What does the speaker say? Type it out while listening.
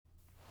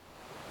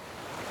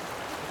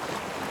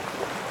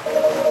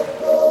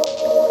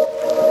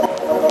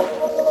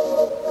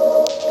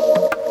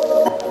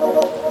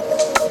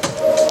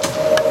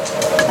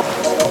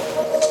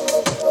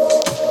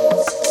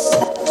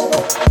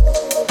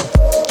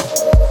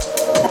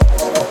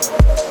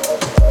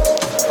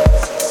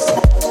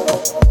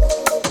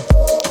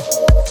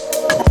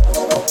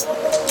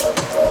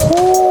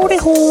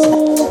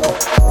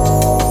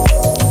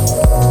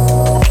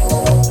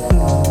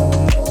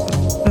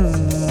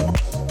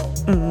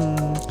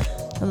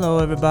Hello,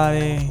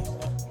 everybody.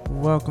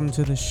 Welcome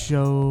to the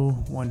show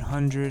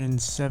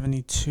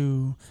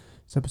 172.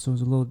 This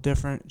episode's a little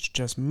different. It's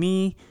just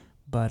me,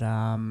 but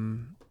I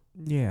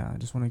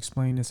just want to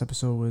explain. This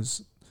episode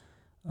was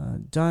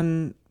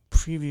done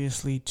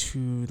previously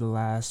to the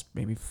last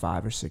maybe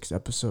 5 or 6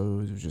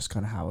 episodes. It was just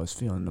kind of how I was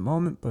feeling in the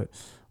moment, but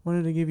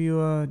wanted to give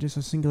you just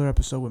a singular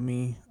episode with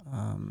me.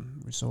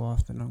 Every so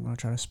often, I'm gonna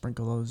try to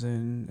sprinkle those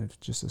in. It's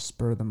just a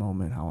spur of the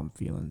moment how I'm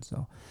feeling.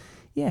 So,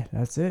 yeah,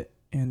 that's it.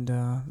 And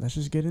let's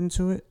just get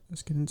into it.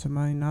 Let's get into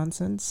my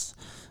nonsense.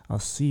 I'll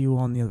see you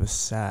on the other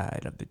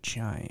side of the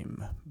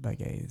chime. Bye,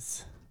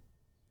 guys.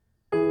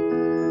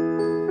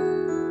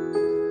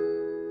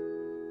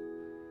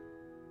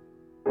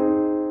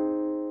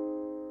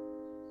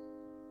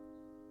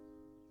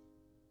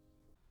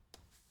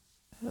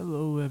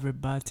 Hello,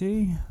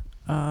 everybody.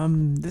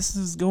 This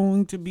is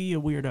going to be a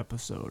weird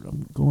episode.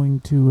 I'm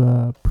going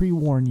to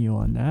pre-warn you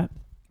on that.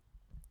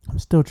 I'm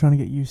still trying to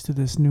get used to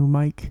this new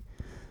mic.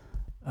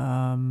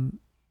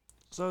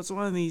 So it's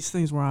one of these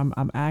things where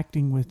I'm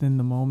acting within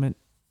the moment,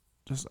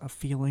 just a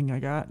feeling I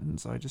got, and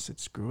so I just said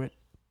screw it,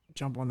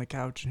 jump on the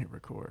couch and hit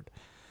record.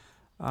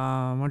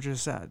 I want to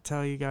just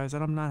tell you guys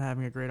that I'm not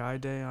having a great eye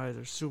day. Eyes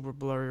are super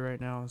blurry right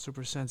now, and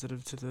super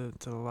sensitive to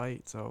the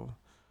light. So,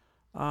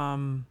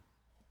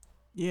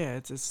 yeah,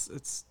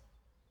 it's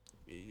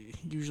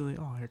usually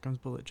here comes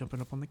Bullet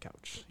jumping up on the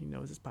couch. He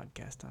knows it's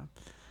podcast time.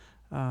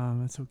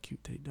 It's so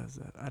cute that he does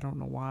that. I don't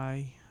know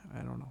why. I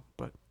don't know,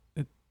 but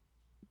it's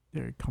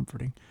very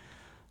comforting.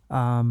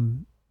 But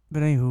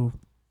anywho,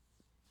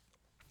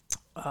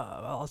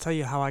 I'll tell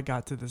you how I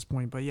got to this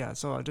point. But yeah,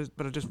 so I just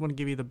want to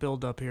give you the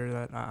build up here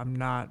that I'm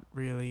not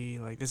really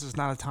like, this is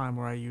not a time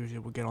where I usually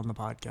would get on the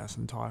podcast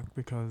and talk,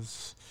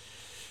 because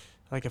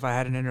like if I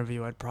had an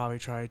interview, I'd probably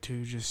try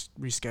to just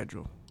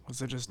reschedule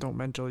because I just don't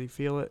mentally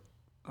feel it.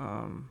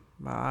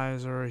 My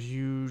eyes are a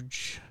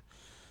huge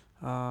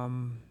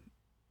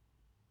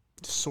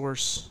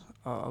source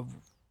of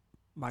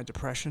my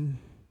depression,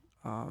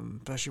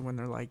 especially when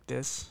they're like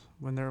this,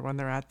 when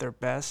they're at their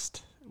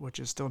best, which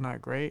is still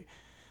not great.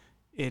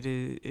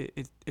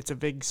 It's a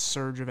big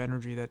surge of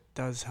energy that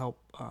does help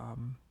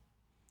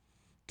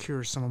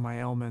cure some of my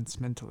ailments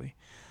mentally.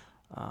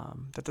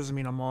 That doesn't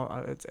mean I'm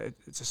all.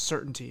 It's a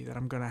certainty that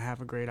I'm gonna have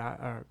a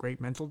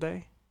great mental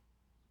day,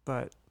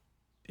 but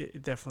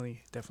it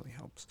definitely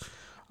helps.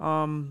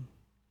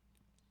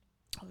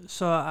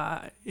 So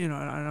and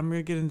I'm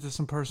gonna get into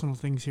some personal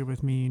things here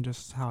with me and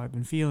just how I've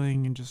been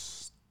feeling and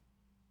just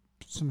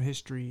some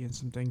history and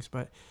some things.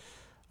 But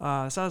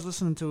so I was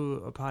listening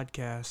to a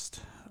podcast.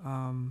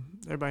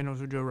 Everybody knows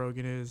who Joe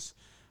Rogan is,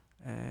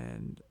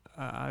 and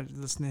I was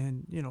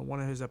listening to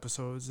one of his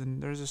episodes,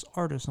 and there's this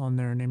artist on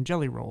there named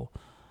Jelly Roll.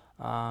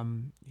 I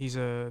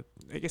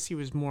guess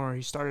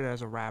he started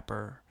as a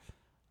rapper,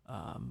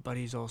 but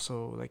he's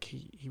also like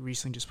he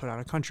recently just put out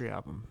a country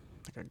album,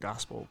 like a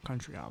gospel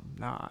country album.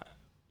 Now,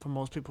 for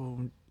most people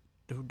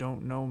who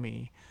don't know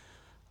me,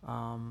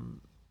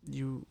 one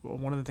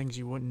of the things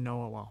you wouldn't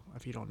know, well,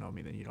 if you don't know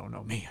me, then you don't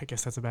know me. I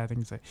guess that's a bad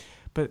thing to say.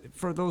 But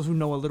for those who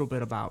know a little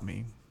bit about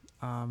me,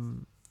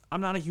 I'm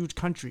not a huge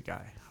country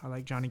guy. I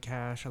like Johnny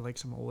Cash. I like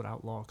some old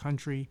outlaw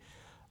country.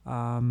 But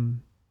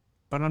I'm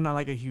not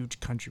like a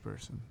huge country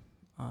person.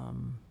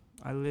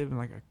 I live in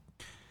like a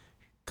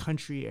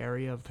country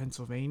area of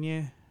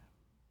Pennsylvania,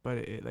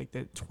 but like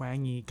that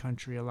twangy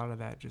country, a lot of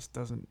that just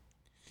doesn't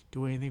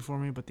do anything for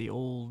me. But the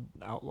old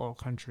outlaw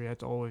country,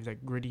 that's always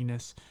like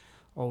grittiness,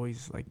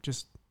 always like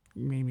just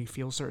made me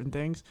feel certain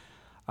things.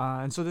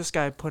 And so this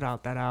guy put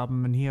out that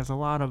album, and he has a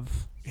lot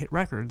of hit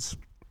records,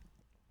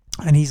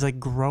 and he's like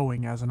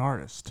growing as an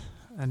artist,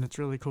 and it's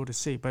really cool to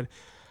see. But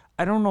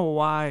I don't know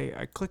why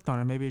I clicked on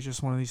it. Maybe it's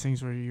just one of these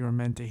things where you're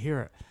meant to hear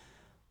it.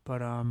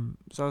 But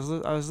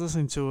so I was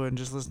listening to it and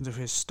just listening to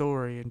his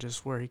story and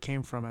just where he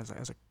came from as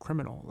a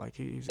criminal. Like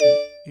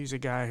he's a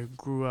guy who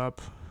grew up.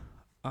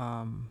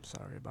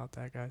 Sorry about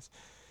that, guys.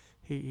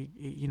 He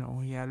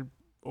had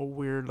a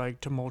weird,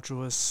 like,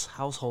 tumultuous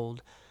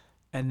household,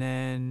 and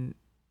then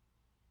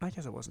I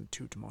guess it wasn't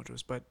too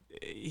tumultuous, but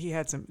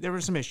there were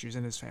some issues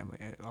in his family,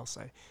 I'll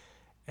say.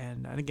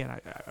 And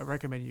again, I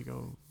recommend you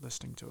go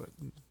listening to it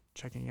and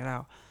checking it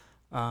out,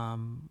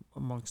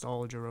 amongst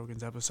all of Joe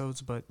Rogan's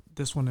episodes, but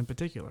this one in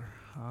particular.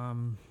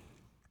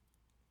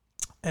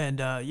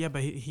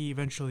 But he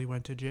eventually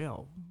went to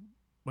jail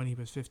when he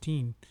was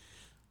 15,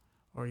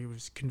 or he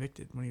was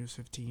convicted when he was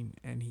 15,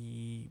 and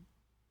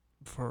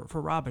for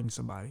robbing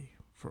somebody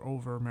for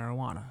over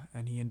marijuana,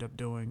 and he ended up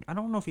doing, I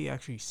don't know if he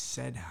actually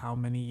said how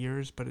many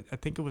years, but I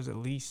think it was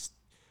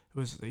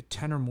like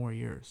 10 or more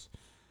years.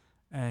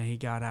 And he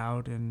got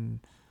out and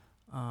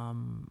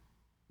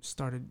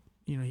started,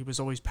 he was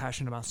always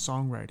passionate about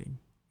songwriting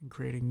and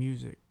creating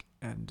music,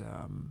 and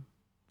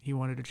he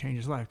wanted to change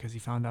his life because he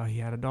found out he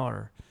had a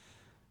daughter,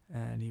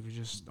 and he was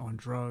just on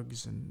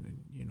drugs,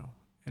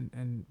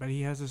 but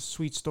he has a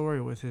sweet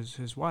story with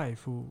his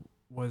wife, who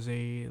was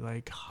a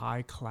like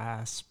high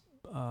class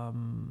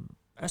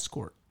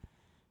escort,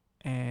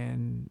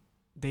 and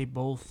they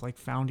both like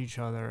found each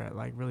other at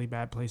like really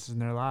bad places in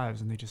their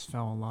lives, and they just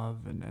fell in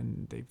love,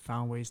 and they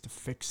found ways to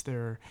fix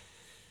their,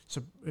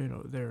 so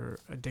their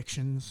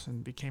addictions,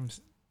 and became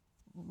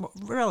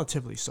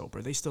relatively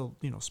sober. They still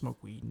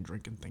smoke weed and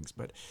drink and things,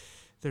 but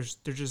they're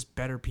just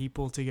better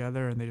people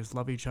together, and they just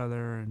love each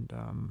other, and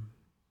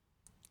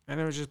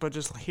it was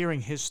just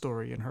hearing his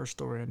story and her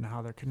story and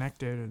how they're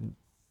connected, and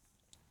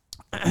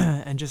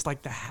and just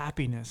like the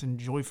happiness and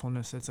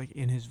joyfulness that's like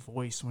in his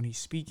voice when he's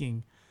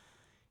speaking.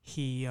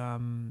 He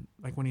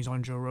like when he's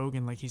on Joe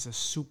Rogan, like he's a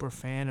super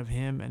fan of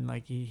him, and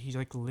like he's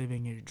like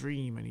living his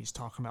dream, and he's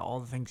talking about all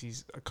the things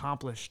he's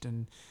accomplished,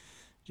 and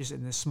just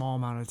in this small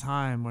amount of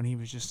time, when he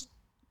was just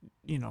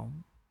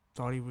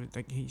thought he would,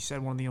 like he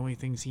said one of the only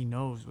things he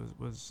knows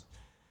was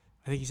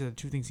I think he said the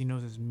two things he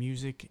knows is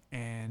music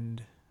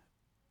and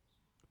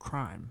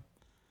crime,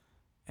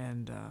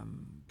 and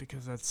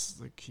because that's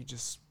like he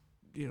just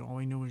all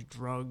he knew was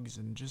drugs,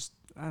 and just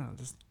I don't know,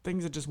 just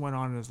things that just went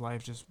on in his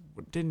life just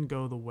didn't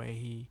go the way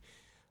he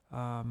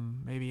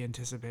maybe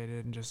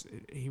anticipated, and just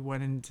he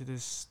went into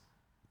this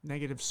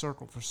negative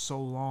circle for so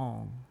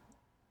long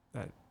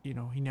that he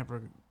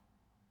never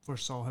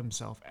foresaw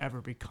himself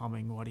ever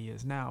becoming what he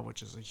is now,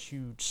 which is a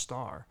huge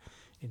star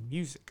in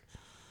music.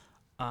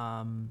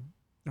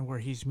 And where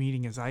he's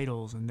meeting his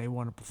idols, and they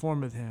want to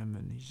perform with him,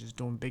 and he's just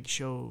doing big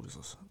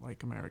shows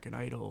like American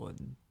Idol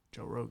and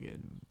Joe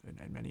Rogan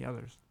and many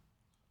others,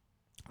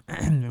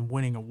 and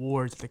winning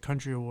awards, the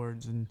country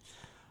awards, and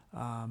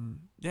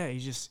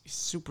he's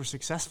super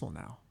successful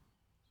now,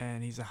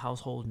 and he's a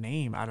household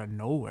name out of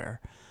nowhere.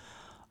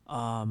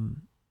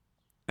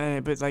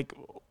 But like,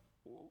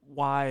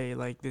 why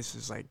like this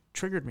is like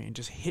triggered me and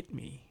just hit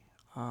me,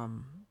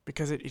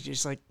 because it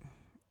just like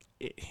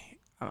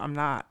I'm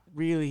not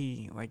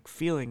really like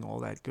feeling all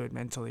that good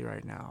mentally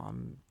right now.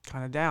 I'm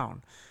kind of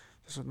down,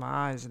 just with my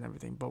eyes and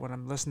everything. But when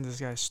I'm listening to this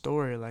guy's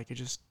story, like it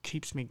just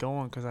keeps me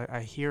going, because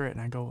I hear it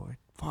and I go like,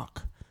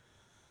 fuck.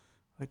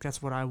 Like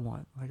that's what I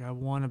want. Like I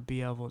want to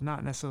be able,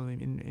 not necessarily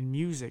in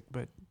music,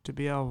 but to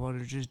be able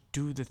to just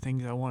do the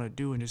things I want to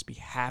do and just be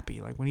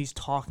happy. Like when he's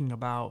talking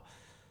about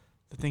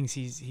the things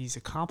he's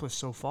accomplished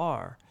so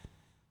far,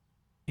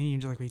 and you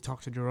just like when he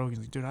talks to Joe Rogan, he's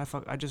like, dude,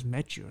 I just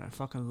met you and I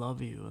fucking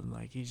love you, and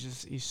like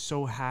he's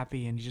so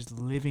happy, and he's just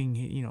living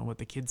what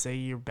the kids say,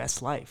 your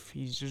best life.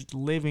 He's just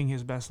living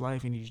his best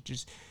life, and he's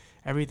just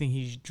everything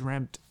he's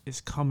dreamt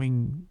is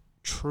coming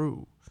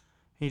true.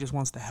 He just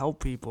wants to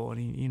help people, and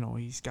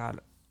he's got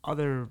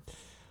other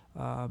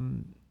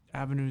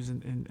avenues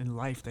in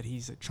life that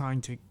he's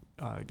trying to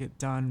get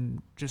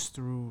done, just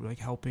through like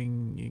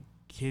helping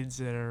kids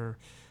that are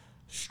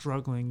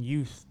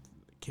struggling,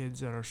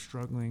 kids that are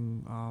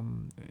struggling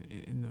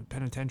in the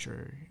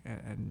penitentiary,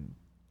 and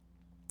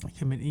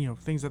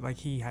things that like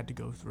he had to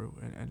go through,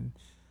 and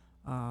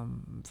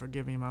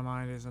forgive me, my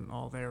mind isn't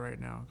all there right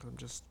now, because I'm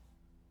just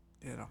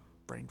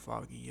brain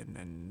foggy,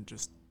 and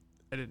just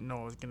I didn't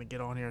know I was gonna get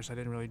on here, so I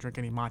didn't really drink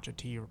any matcha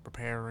tea or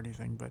prepare or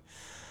anything, but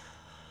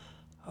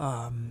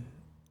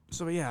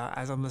so yeah,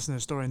 as I'm listening to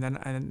the story, and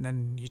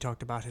then he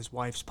talked about his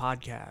wife's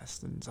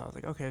podcast, and so I was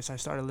like, okay, so I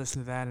started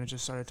listening to that, and I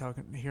just started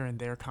hearing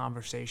their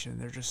conversation.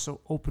 They're just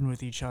so open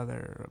with each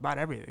other about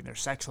everything, their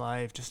sex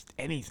life, just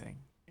anything,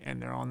 and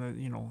they're on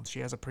the she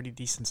has a pretty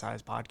decent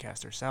sized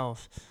podcast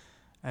herself,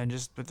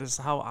 but this is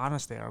how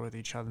honest they are with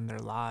each other in their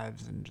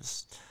lives, and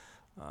just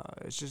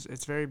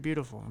it's very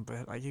beautiful.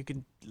 But like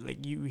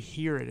you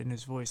hear it in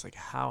his voice, like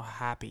how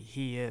happy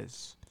he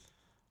is,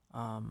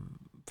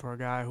 for a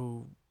guy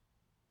who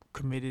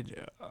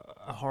committed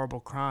a horrible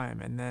crime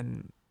and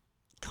then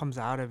comes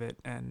out of it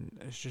and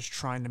is just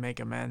trying to make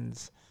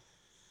amends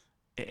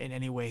in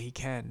any way he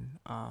can.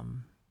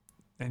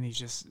 And he's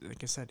just,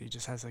 like I said, he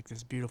just has like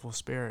this beautiful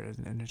spirit,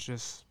 and it's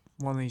just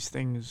one of these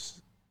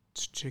things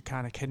to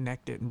kind of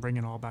connect it and bring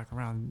it all back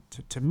around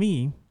to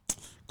me,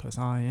 because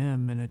I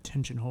am an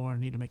attention whore. I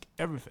need to make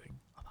everything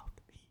about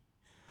me.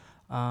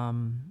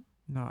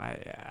 No,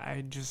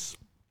 I just,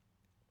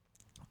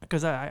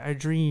 because I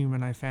dream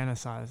and I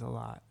fantasize a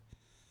lot.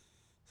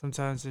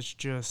 Sometimes it's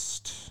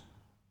just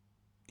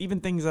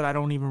even things that I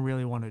don't even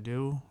really want to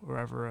do or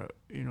ever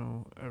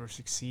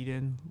succeed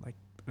in, like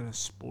in a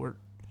sport.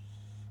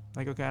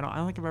 Like, okay, I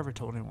don't think I've ever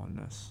told anyone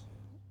this,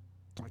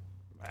 like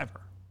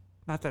ever.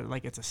 Not that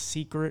like it's a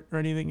secret or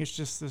anything. It's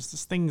just there's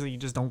just things that you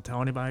just don't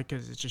tell anybody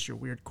because it's just your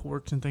weird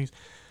quirks and things.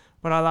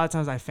 But a lot of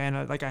times I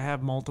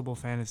have multiple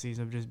fantasies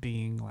of just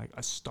being like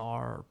a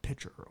star or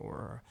pitcher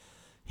or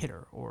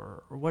hitter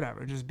or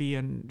whatever, just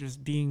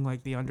being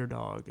like the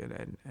underdog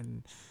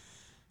and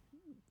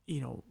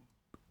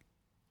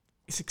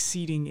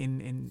succeeding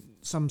in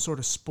some sort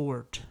of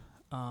sport,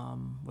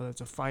 whether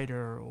it's a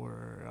fighter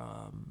or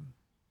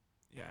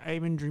I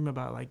even dream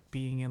about like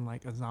being in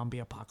like a zombie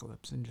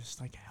apocalypse and just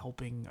like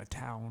helping a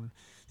town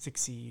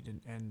succeed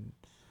and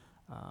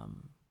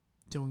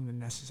doing the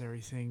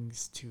necessary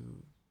things to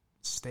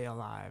stay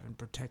alive and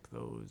protect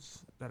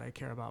those that I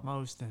care about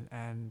most,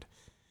 and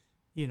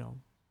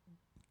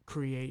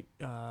create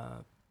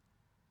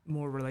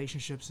more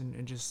relationships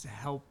and just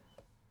help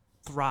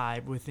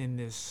thrive within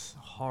this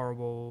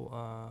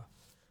horrible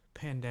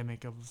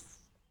pandemic of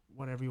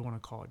whatever you want to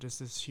call it, just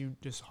this huge,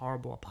 just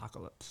horrible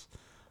apocalypse.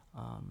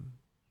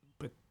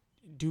 But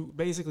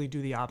basically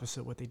do the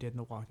opposite of what they did in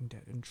The Walking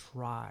Dead and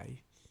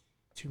try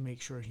to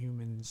make sure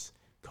humans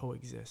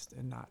coexist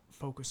and not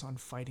focus on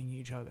fighting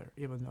each other,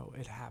 even though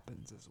it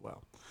happens as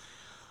well.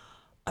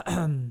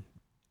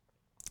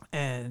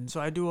 And so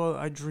I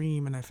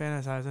dream and I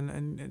fantasize,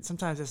 and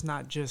sometimes it's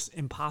not just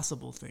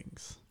impossible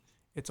things.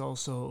 It's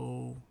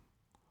also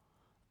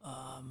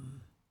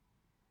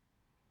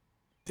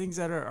things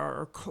that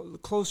are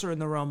closer in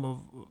the realm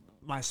of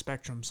my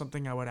spectrum,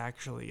 something I would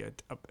actually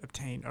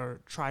obtain or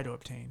try to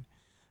obtain.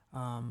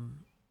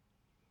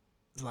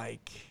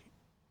 Like,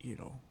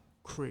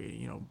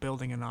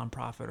 building a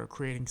nonprofit or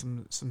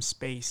creating some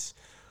space.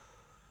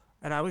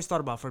 And I always thought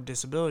about for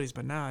disabilities,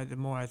 but now the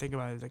more I think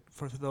about it, like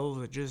for those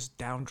that are just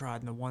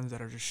downtrodden, the ones that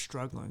are just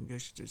struggling,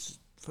 just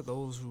for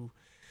those who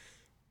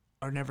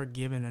are never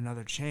given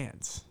another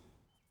chance,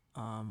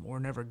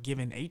 or never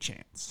given a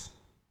chance,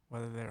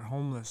 whether they're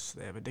homeless,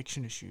 they have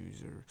addiction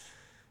issues, or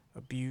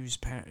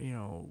abused,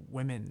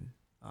 women,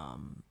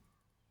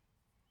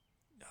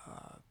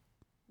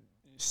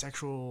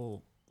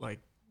 sexual, I'm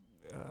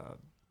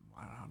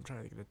trying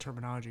to think of the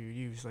terminology you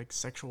use, like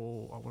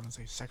I wouldn't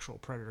say sexual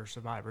predator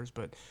survivors,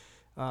 but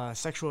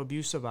sexual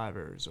abuse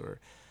survivors,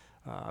 or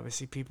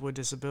obviously people with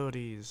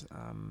disabilities,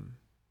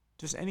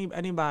 just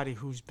anybody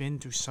who's been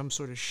through some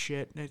sort of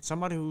shit,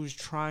 somebody who's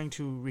trying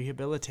to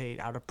rehabilitate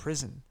out of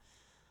prison,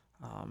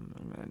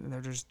 and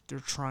they're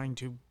trying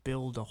to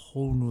build a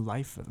whole new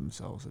life for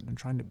themselves, and they're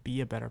trying to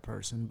be a better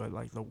person, but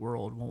like the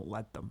world won't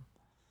let them.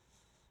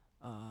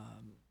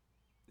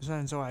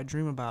 And so I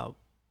dream about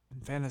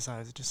and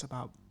fantasize just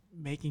about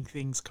making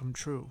things come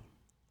true.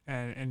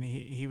 And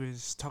he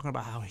was talking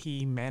about how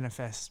he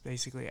manifests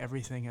basically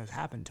everything has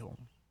happened to him.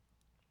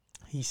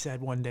 He said,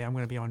 one day I'm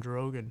going to be on Joe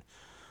Rogan.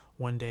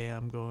 One day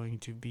I'm going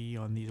to be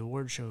on these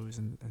award shows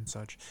and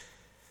such.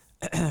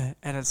 And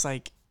it's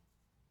like,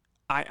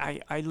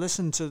 I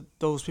listen to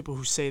those people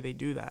who say they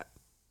do that.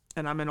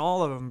 And I'm in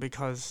all of them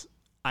because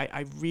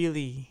I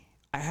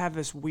have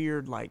this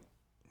weird,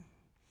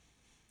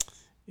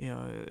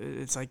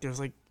 it's like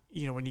there's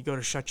when you go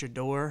to shut your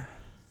door,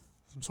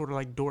 some sort of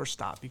like door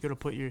stop. You got to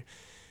put you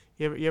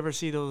ever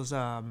see those,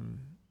 what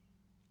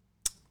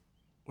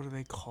are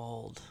they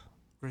called?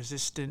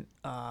 Resistant,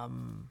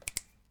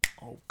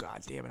 oh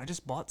god damn it, I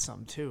just bought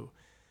some too.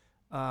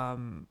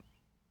 They're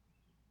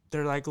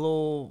like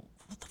little,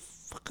 what the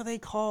fuck are they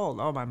called?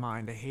 Oh my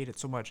mind, I hate it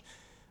so much.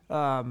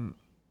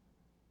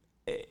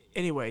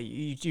 Anyway,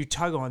 you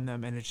tug on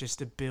them and it's just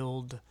to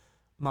build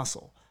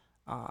muscle.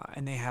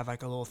 And they have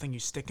like a little thing you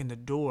stick in the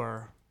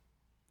door.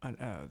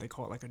 They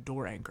call it like a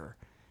door anchor,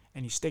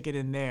 and you stick it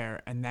in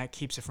there, and that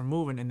keeps it from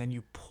moving. And then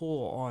you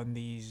pull on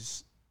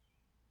these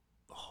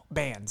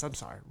bands.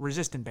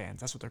 Resistant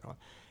bands. That's what they're called.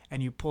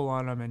 And you pull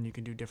on them, and you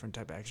can do different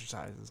type of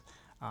exercises.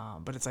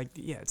 But it's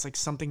like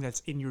something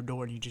that's in your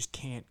door, and you just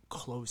can't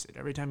close it.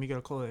 Every time you go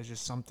to close it, it's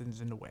just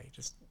something's in the way,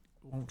 just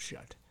won't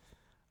shut.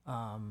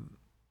 And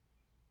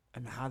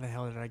how the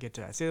hell did I get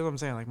to that? See what I'm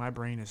saying? Like, my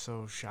brain is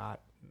so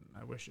shot.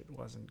 I wish it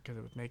wasn't, because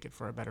it would make it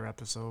for a better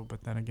episode,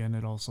 but then again,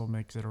 it also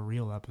makes it a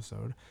real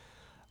episode.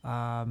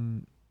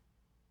 So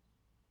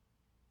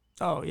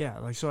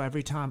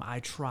every time I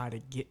try to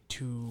get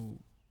to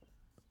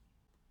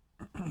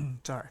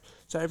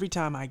so every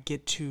time I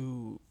get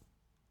to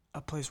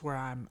a place where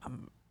I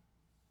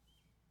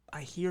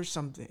hear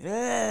something,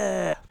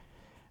 and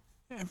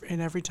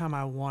every time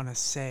I want to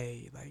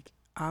say, like,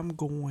 I'm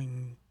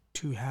going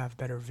to have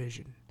better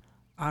vision,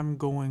 I'm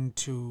going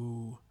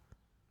to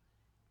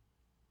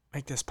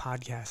make this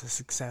podcast a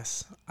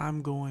success,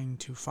 I'm going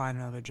to find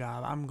another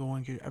job,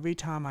 every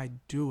time I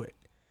do it,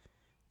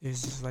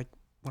 it's just like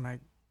when I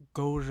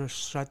go to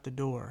shut the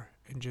door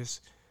and just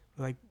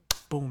like,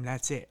 boom,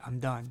 that's it, I'm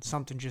done.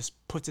 Something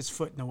just puts its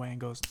foot in the way and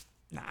goes,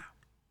 nah,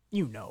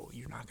 you're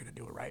not going to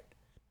do it right.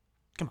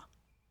 Come on.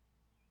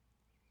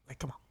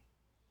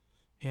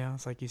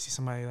 It's like you see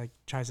somebody like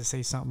tries to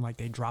say something, like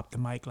they drop the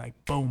mic,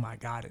 like, boom, I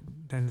got it.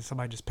 Then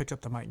somebody just picks up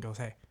the mic and goes,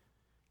 hey,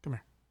 come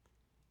here.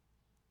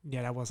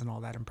 Yeah, that wasn't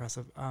all that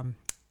impressive. No,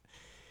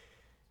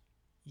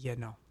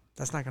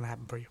 that's not going to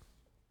happen for you.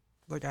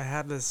 Like, I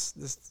have this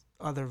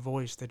other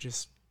voice that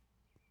just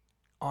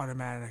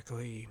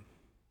automatically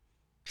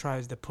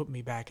tries to put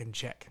me back in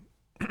check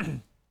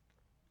and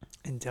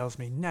tells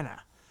me, nah,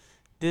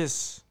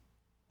 this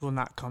will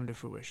not come to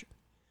fruition.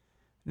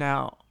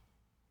 Now,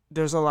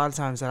 there's a lot of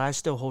times that I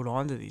still hold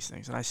on to these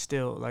things, and I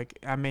still,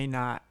 I may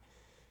not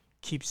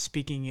keep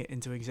speaking it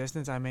into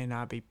existence. I may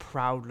not be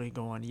proudly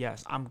going,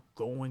 yes, I'm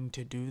going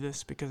to do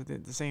this, because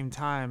at the same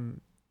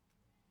time,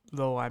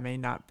 though I may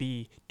not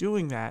be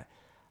doing that,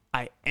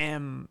 I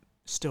am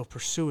still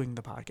pursuing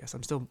the podcast.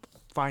 I'm still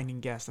finding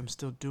guests. I'm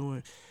still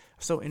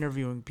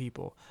interviewing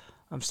people.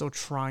 I'm still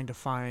trying to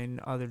find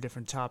other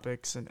different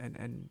topics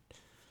and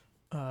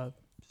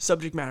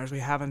subject matters we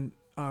haven't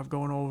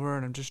gone over,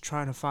 and I'm just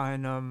trying to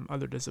find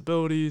other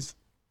disabilities,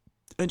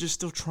 and just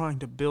still trying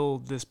to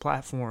build this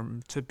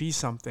platform to be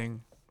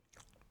something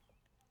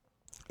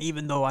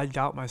even though I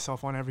doubt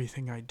myself on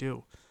everything I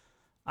do.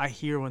 I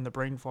hear when the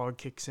brain fog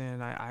kicks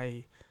in.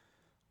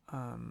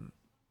 Um,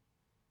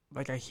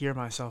 I hear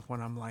myself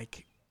when I'm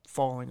like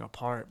falling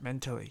apart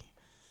mentally.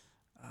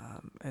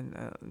 And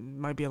it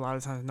might be a lot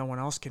of times no one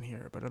else can hear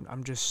it, but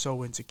I'm just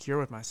so insecure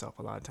with myself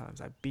a lot of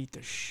times. I beat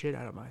the shit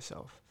out of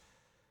myself,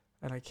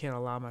 and I can't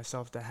allow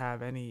myself to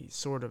have any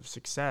sort of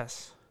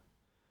success.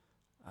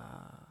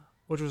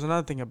 Which was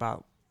another thing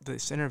about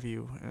this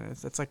interview.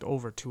 It's like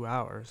over 2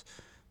 hours.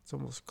 It's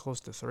almost close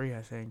to 3,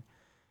 I think.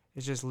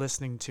 It's just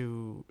listening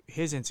to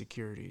his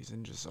insecurities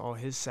and just all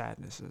his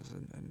sadnesses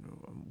and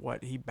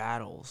what he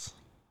battles.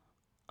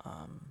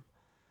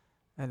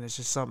 And it's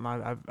just something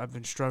I've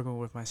been struggling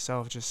with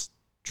myself, just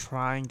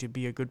trying to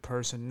be a good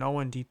person,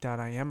 knowing deep down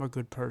I am a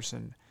good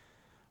person.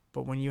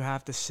 But when you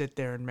have to sit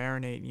there and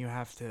marinate and you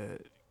have to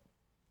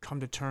come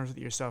to terms with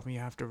yourself and you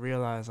have to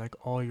realize like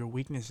all your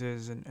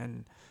weaknesses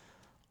and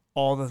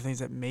all the things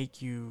that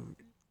make you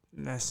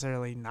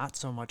necessarily not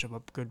so much of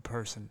a good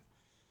person.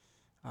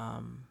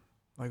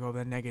 Like all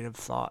the negative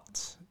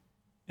thoughts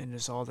and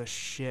just all the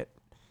shit.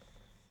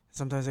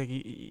 Sometimes like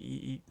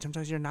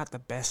sometimes you're not the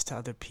best to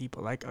other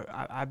people. Like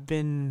I've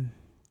been,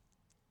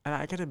 and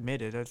I can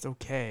admit it, it's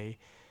okay,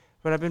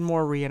 but I've been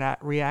more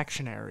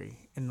reactionary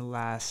in the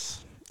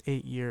last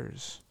 8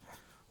 years,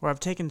 where I've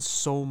taken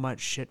so much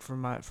shit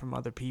from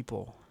other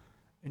people,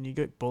 and you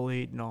get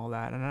bullied and all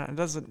that, and it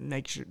doesn't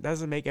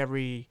make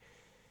every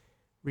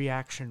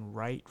reaction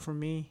right for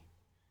me.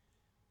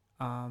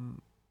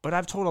 But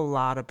I've told a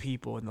lot of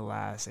people in the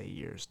last 8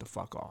 years to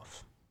fuck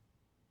off,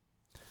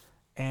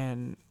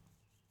 and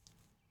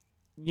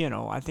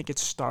I think it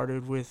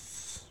started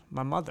with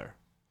my mother,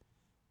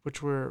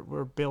 which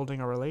we're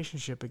building a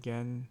relationship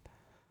again,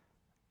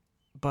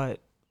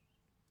 but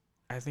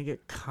I think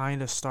it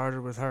kind of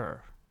started with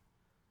her.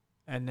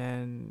 And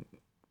then,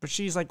 but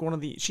she's like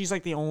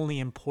the only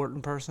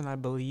important person I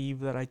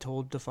believe that I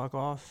told to fuck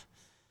off.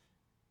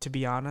 To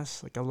be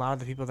honest, like a lot of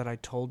the people that I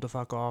told to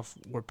fuck off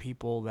were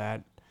people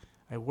that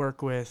I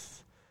work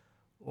with,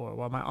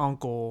 or my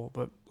uncle,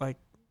 but like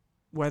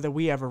whether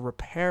we ever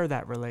repair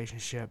that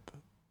relationship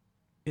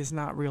is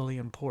not really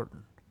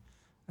important.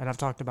 And I've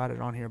talked about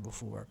it on here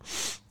before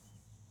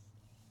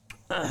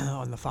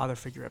on the father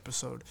figure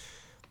episode.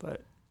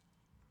 But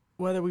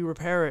whether we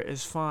repair it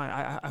is fine.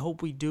 I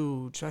hope we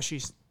do, especially,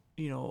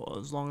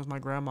 as long as my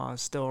grandma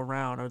is still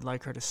around. I would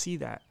like her to see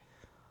that.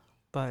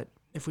 But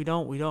if we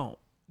don't, we don't.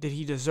 Did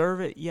he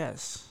deserve it?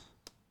 Yes.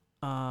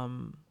 Did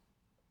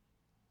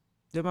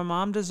my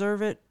mom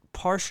deserve it?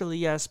 Partially,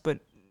 yes, but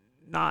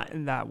not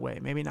in that way.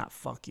 Maybe not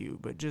fuck you,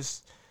 but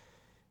just,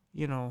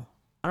 I don't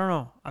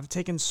know. I've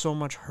taken so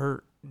much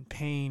hurt and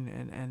pain,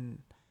 and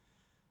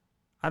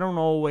I don't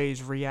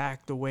always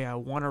react the way I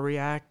want to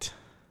react.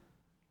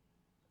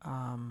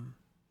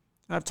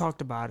 I've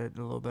talked about it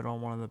a little bit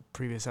on one of the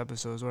previous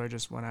episodes where I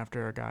just went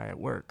after a guy at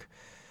work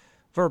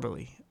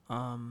verbally.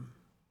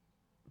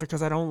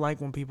 Because I don't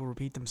like when people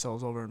repeat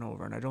themselves over and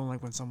over, and I don't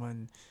like when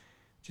someone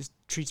just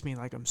treats me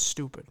like I'm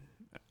stupid.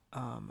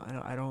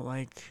 I don't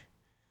like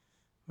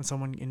when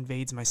someone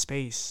invades my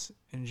space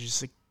and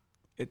just like,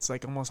 it's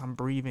like almost I'm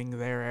breathing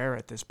their air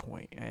at this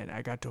point. And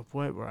I got to a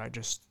point where I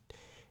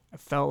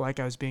felt like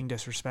I was being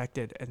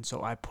disrespected, and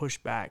so I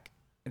pushed back,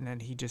 and then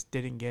he just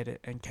didn't get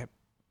it and kept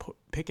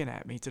picking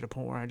at me to the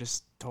point where I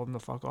just told him to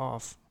fuck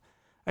off.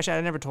 Actually,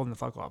 I never told him to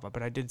fuck off,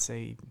 but I did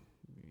say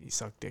he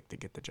sucked dick to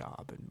get the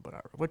job and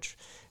whatever. Which,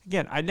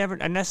 again, I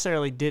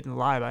necessarily didn't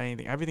lie about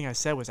anything. Everything I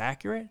said was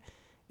accurate.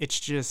 It's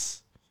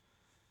just,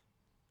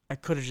 I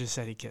could have just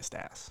said he kissed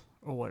ass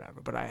or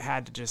whatever, but I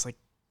had to just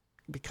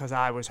because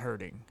I was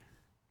hurting,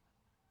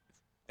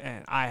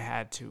 and I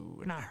had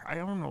to. I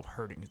don't know if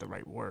hurting is the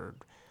right word,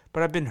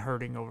 but I've been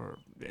hurting over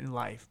in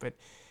life, but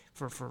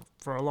for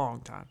a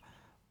long time.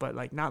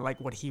 But not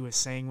like what he was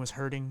saying was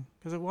hurting,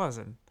 because it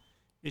wasn't.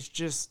 It's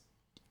just,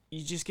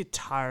 you just get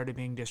tired of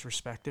being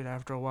disrespected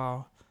after a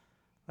while.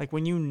 Like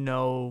when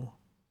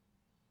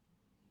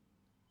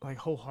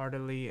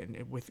wholeheartedly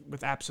and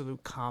with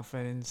absolute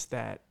confidence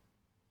that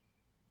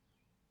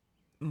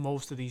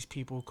most of these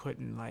people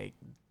couldn't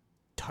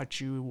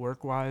touch you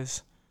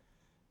work-wise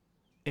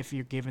if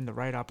you're given the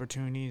right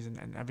opportunities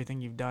and everything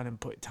you've done and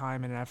put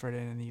time and effort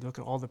in, and you look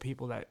at all the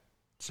people that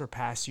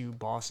surpass you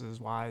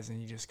bosses-wise,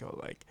 and you just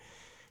go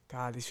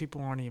God, these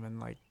people aren't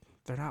even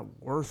they're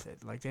not worth it.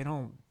 They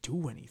don't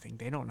do anything.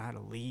 They don't know how to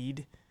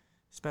lead,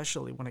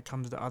 especially when it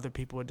comes to other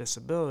people with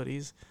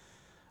disabilities.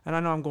 And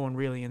I know I'm going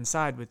really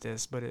inside with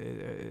this, but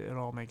it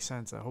all makes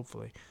sense,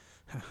 hopefully,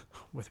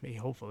 with me,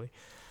 hopefully.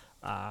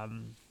 So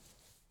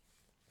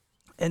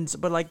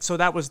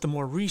that was the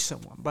more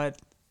recent one.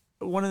 But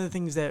one of the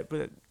things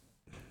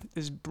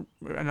is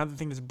another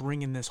thing that's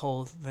bringing this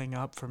whole thing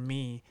up for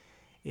me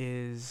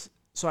is,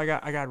 so I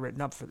got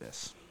written up for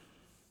this.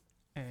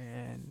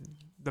 And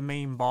the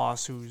main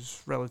boss,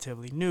 who's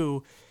relatively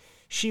new,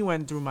 she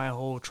went through my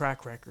whole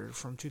track record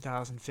from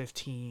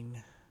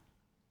 2015,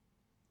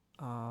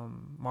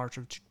 March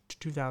of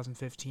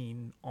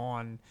 2015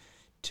 on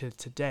to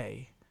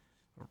today,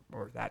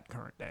 or that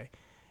current day.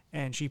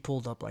 and she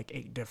pulled up like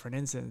 8 different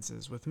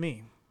incidences with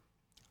me.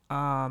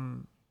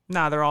 Now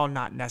they're all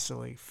not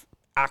necessarily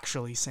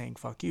actually saying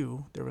fuck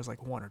you. There was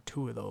like 1 or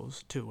 2 of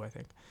those, 2 I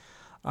think.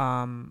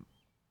 And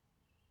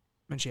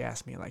she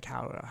asked me like,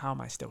 how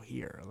am I still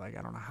here? Like,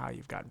 I don't know how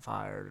you've gotten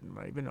fired. And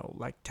even though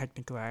like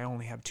technically I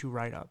only have 2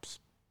 write-ups,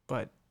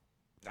 but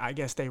I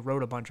guess they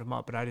wrote a bunch of them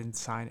up, but I didn't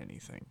sign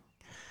anything.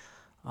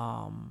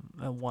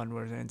 And one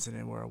was an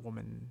incident where a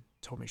woman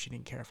told me she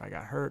didn't care if I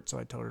got hurt, so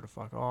I told her to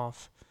fuck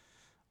off.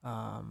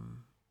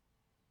 And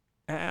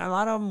a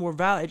lot of them were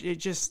valid.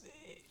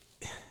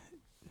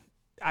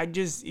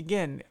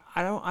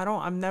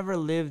 I've never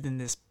lived in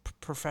this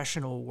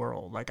professional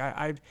world. Like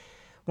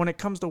when it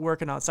comes to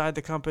working outside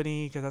the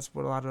company, because that's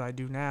what a lot of I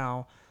do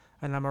now,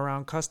 and I'm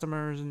around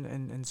customers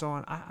and so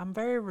on, I'm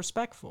very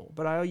respectful,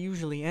 but I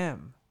usually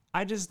am.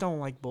 I just don't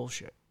like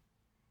bullshit.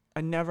 I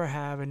never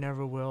have, I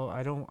never will.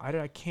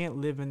 I can't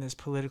live in this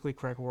politically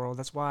correct world.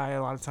 That's why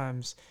a lot of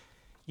times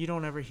you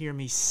don't ever hear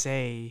me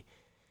say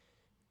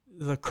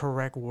the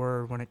correct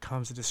word when it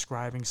comes to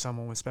describing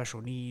someone with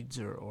special needs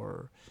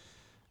or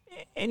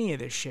any of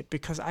this shit,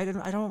 because I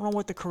don't know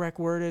what the correct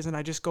word is, and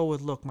I just go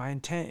with, look, my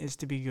intent is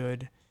to be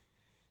good.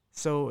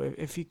 So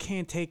if you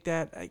can't take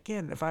that,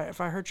 again, if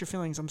I hurt your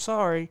feelings, I'm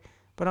sorry,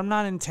 but I'm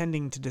not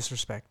intending to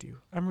disrespect you.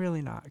 I'm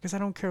really not, because I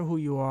don't care who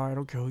you are. I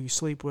don't care who you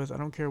sleep with. I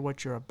don't care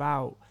what you're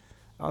about,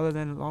 other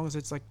than as long as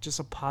it's like just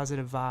a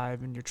positive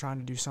vibe and you're trying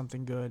to do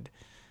something good.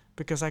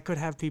 Because I could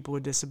have people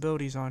with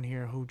disabilities on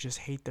here who just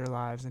hate their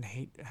lives and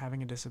hate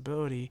having a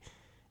disability,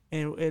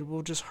 and it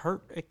will just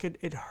hurt.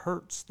 It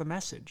hurts the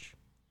message.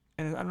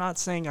 And I'm not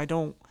saying I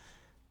don't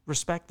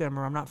respect them,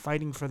 or I'm not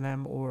fighting for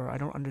them, or I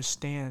don't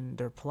understand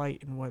their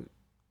plight and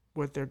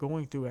what they're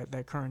going through at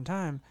that current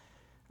time.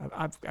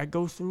 I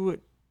go through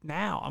it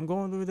now. I'm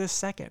going through this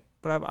second,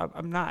 but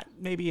I'm not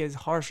maybe as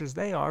harsh as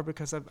they are,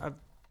 because I've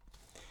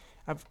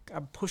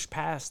pushed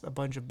past a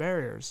bunch of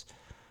barriers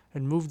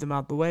and moved them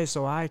out the way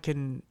so I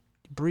can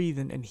breathe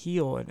and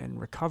heal and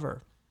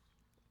recover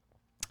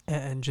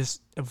and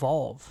just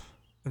evolve.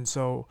 And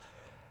so,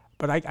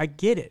 but I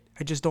get it.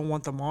 I just don't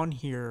want them on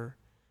here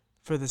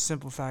for the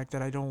simple fact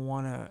that I don't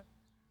want to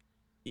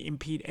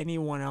impede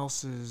anyone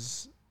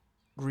else's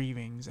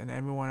grievings and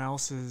everyone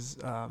else's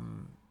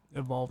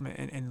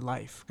involvement in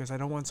life, because I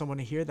don't want someone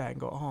to hear that and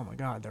go, oh my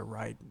God, they're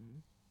right.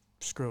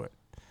 Screw it.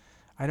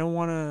 I don't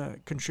want to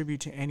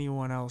contribute to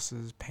anyone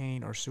else's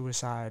pain or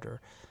suicide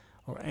or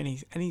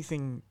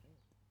anything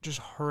just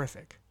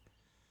horrific.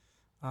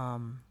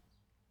 And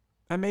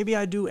maybe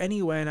I do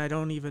anyway, and I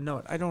don't even know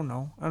it. I don't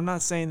know. I'm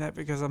not saying that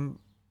because I'm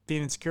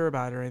being insecure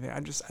about it or anything.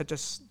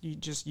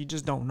 You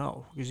just don't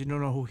know, because you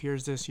don't know who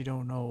hears this. You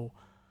don't know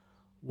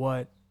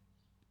what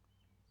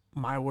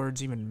my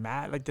words even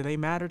matter. Like, do they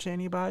matter to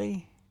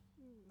anybody?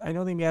 I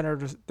know they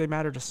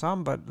matter to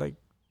some, but like,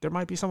 there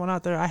might be someone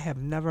out there I have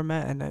never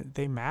met and that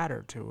they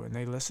matter to, and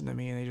they listen to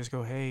me and they just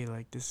go, hey,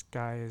 like, this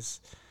guy is,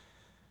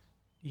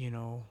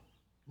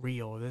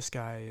 real. This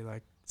guy,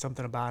 like,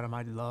 something about him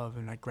I love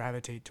and I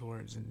gravitate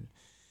towards, and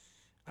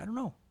I don't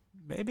know,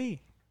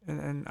 maybe.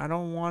 And I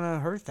don't want to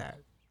hurt that.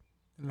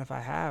 And if I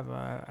have,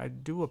 I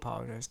do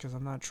apologize, because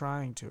I'm not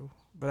trying to.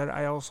 But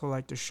I also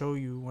like to show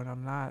you when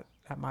I'm not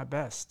at my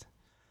best.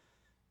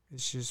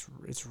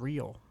 It's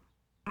real.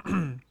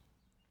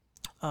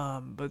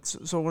 But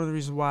so one of the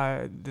reasons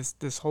why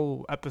this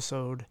whole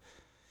episode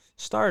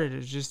started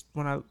is just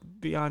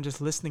beyond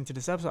just listening to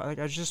this episode, like,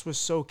 I just was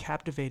so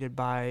captivated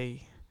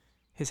by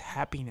his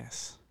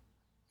happiness,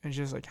 and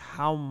just like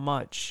how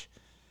much,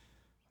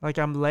 like,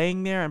 I'm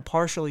laying there and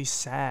partially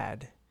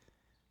sad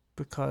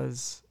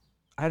because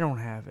I don't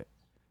have it.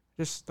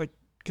 Just like,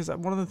 because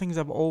one of the things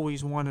I've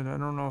always wanted, I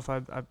don't know if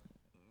I've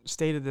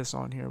stated this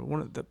on here,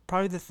 but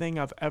probably the thing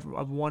I've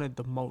wanted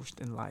the most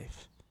in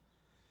life.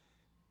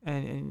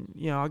 And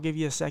I'll give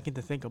you a second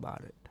to think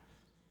about it.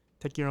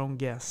 Take your own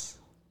guess.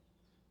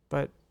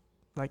 But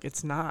like,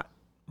 it's not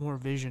more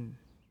vision.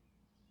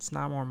 It's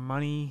not more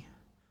money.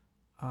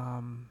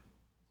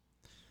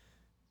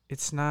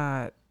 It's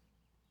not,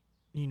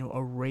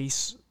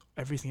 erase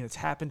everything that's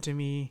happened to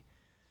me.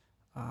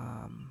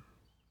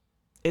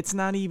 It's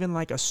not even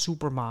like a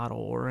supermodel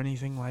or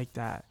anything like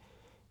that.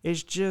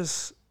 It's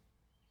just,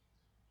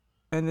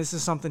 and this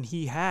is something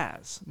he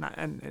has,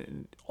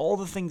 and all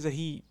the things that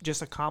he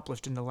just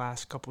accomplished in the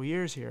last couple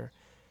years here.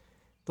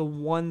 The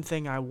one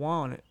thing I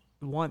want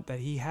that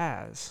he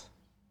has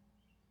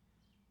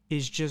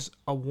is just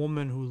a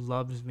woman who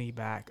loves me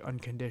back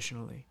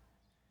unconditionally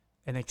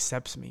and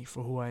accepts me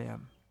for who I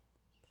am.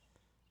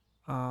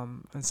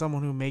 And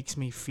someone who makes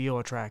me feel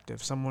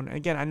attractive. Someone,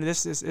 again, and it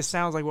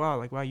sounds like,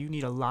 wow, you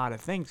need a lot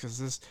of things,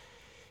 because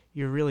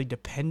you're really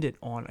dependent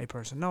on a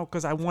person. No,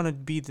 because I want to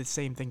be the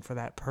same thing for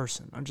that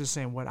person. I'm just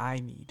saying what I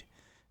need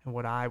and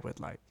what I would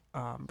like.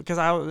 Because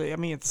I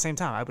mean, at the same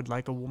time, I would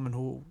like a woman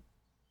who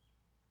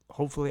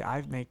hopefully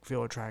I make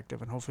feel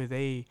attractive, and hopefully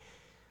they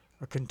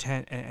are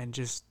content and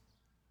just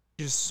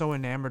so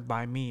enamored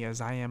by me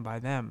as I am by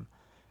them,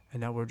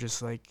 and that we're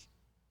just like,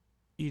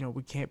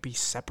 we can't be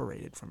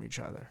separated from each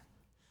other.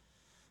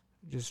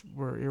 Just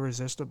we're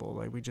irresistible.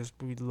 Like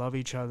we love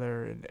each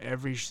other in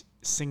every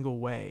single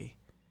way,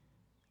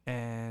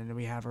 and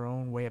we have our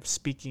own way of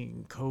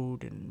speaking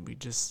code, and we're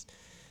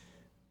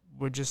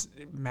just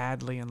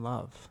madly in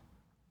love.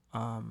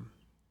 Um,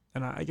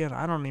 and again,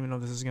 I don't even know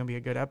if this is gonna be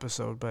a good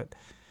episode, but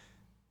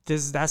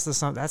that's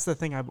the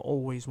thing I've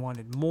always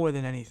wanted more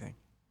than anything.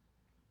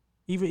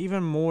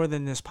 Even more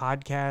than this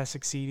podcast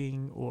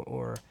succeeding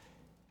or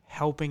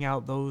helping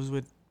out those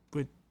with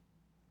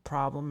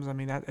problems. I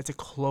mean, that it's a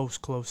close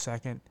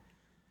second.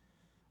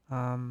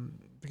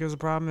 Because the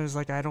problem is,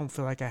 like, I don't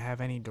feel like I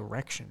have any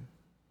direction.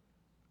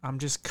 I'm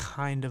just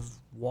kind of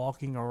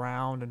walking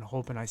around and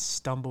hoping I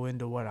stumble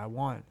into what I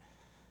want.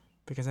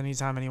 Because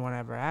anytime anyone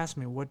ever asks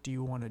me, what do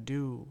you want to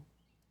do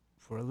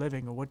for a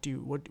living, or what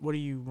are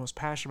you most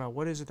passionate about?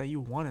 What is it that you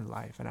want in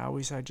life? And I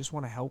always say I just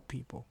want to help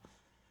people.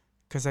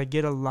 Because I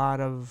get a lot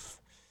of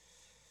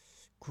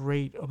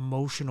great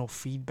emotional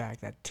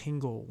feedback, that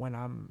tingle, when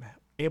I'm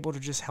able to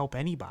just help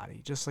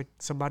anybody, just like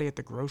somebody at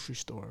the grocery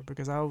store.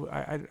 Because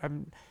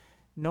I'm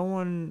no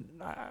one,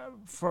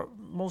 for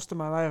most of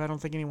my life, I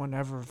don't think anyone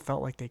ever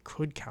felt like they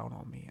could count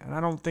on me. And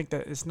I don't think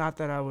that, it's not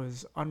that I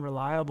was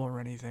unreliable or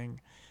anything.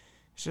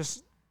 It's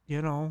just,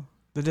 the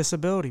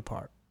disability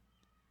part.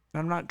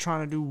 I'm not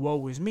trying to do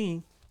woe is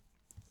me,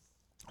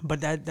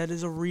 but that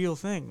is a real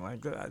thing.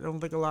 Like, I don't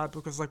think a lot of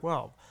people, because, like,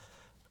 well,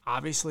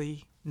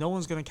 obviously no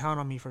one's going to count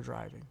on me for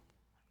driving,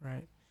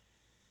 right?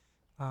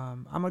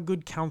 I'm a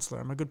good counselor.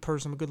 I'm a good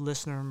person. I'm a good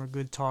listener. I'm a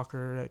good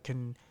talker that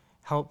can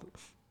help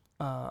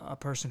a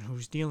person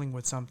who's dealing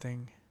with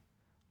something.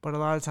 But a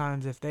lot of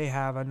times, if they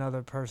have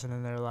another person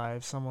in their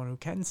life, someone who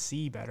can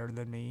see better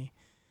than me,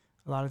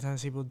 a lot of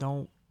times people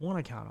don't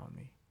want to count on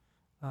me.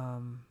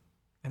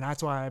 And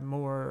that's why in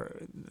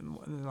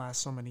the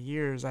last so many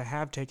years, I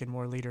have taken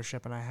more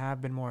leadership, and I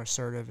have been more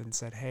assertive and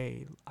said,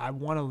 hey, I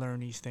want to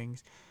learn these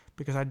things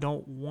because I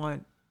don't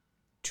want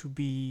to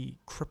be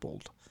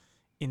crippled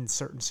in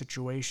certain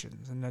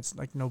situations. And that's,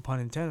 like, no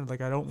pun intended.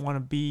 Like, I don't want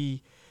to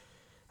be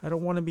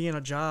in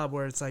a job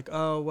where it's like,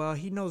 oh, well,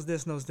 he knows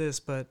this,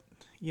 but,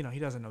 he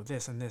doesn't know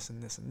this and this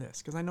and this and this.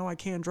 Because I know I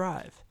can't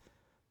drive.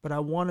 But I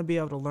want to be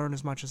able to learn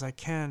as much as I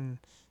can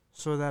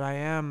so that I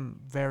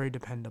am very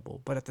dependable.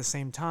 But at the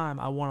same time,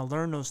 I want to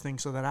learn those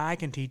things so that I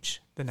can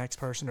teach the next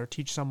person or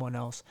teach someone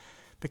else.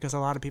 Because a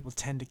lot of people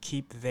tend to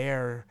keep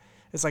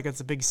it's like it's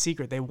a big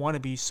secret. They want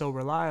to be so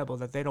reliable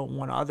that they don't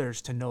want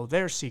others to know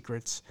their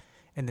secrets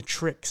and the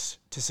tricks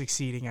to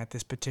succeeding at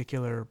this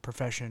particular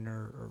profession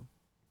or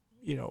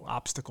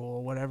obstacle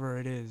or whatever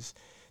it is.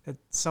 That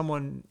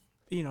someone,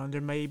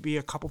 there may be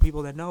a couple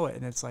people that know it,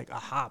 and it's like,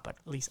 aha, but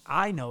at least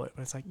I know it.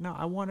 But it's like, no,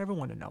 I want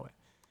everyone to know it.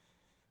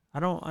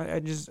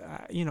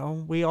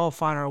 We all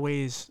find our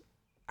ways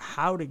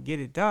how to get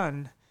it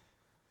done,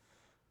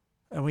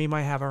 and we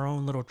might have our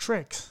own little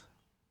tricks,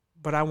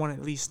 but I want to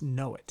at least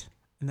know it,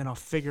 and then I'll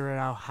figure it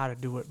out how to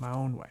do it my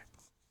own way.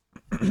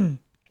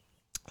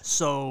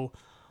 So,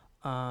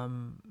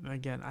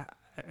 again, I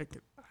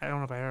don't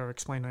know if I ever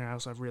explained that I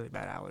also have really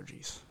bad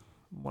allergies.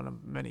 One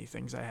of many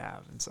things I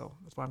have, and so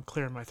that's why I'm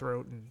clearing my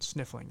throat and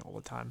sniffling all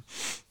the time.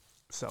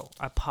 So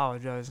I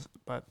apologize,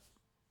 but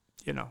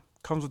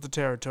comes with the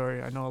territory.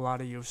 I know a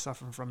lot of you are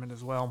suffering from it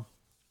as well.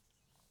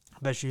 I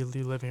bet you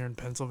live here in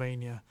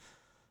Pennsylvania.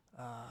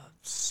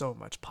 So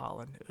much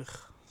pollen. Ugh,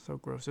 so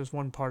gross. There's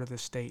one part of the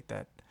state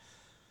that,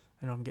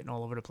 I know I'm getting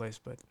all over the place,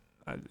 but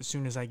as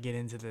soon as I get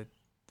into the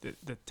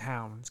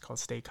town, it's called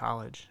State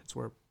College. It's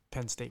where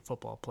Penn State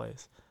football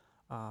plays.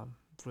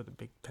 It's where the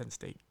big Penn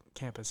State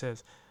campus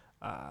is.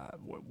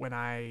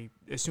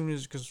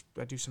 Because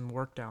I do some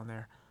work down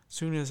there, as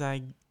soon as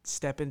I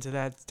step into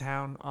that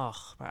town,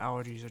 my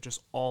allergies are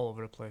just all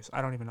over the place.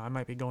 I don't even know. I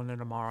might be going there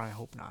tomorrow. I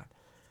hope not.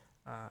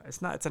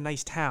 It's a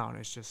nice town.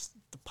 It's just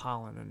the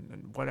pollen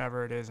and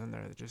whatever it is in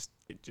there. It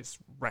just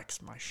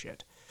wrecks my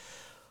shit.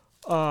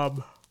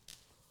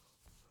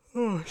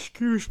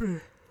 Excuse me.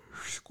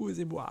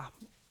 Excusez-moi.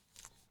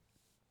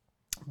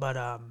 But,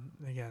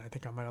 again, I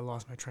think I might have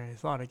lost my train of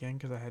thought again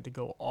because I had to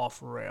go off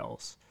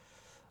rails.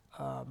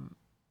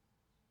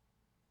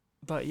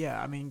 But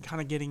yeah, I mean,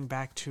 kind of getting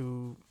back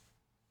to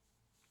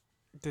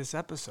this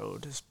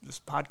episode, this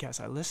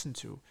podcast I listened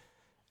to,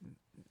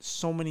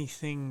 so many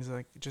things,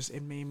 like,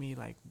 it made me,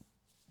 like,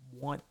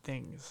 want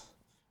things.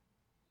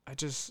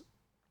 It's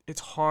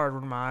hard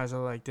when my eyes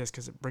are like this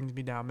because it brings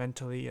me down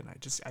mentally, and I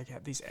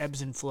have these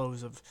ebbs and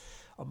flows of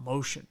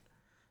emotion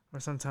where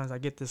sometimes I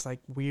get this,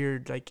 like,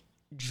 weird, like,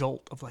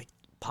 jolt of, like,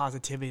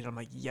 positivity, and I'm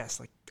like, yes,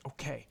 like,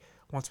 okay,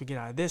 once we get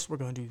out of this, we're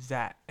going to do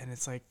that. And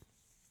it's like,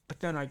 but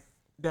then I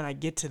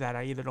get to that,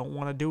 I either don't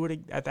want to do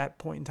it at that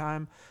point in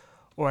time,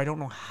 or I don't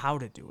know how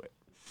to do it.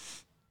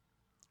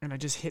 And I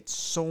just hit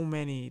so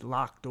many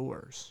locked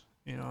doors,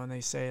 and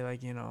they say,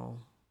 like,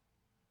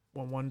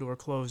 when one door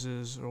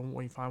closes, or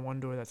when you find one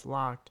door that's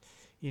locked,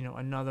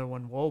 another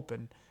one will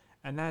open.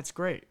 And that's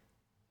great.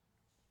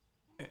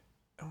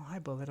 Oh, hi,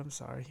 Bullet. I'm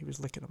sorry. He was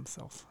licking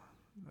himself.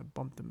 I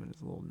bumped him in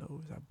his little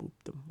nose. I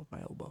booped him with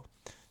my elbow.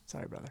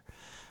 Sorry, brother.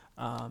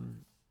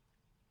 And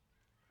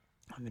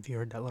if you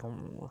heard that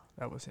little,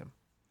 that was him.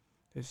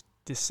 There's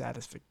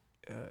dissatisfied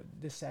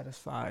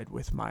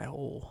with my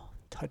whole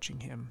touching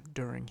him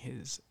during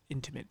his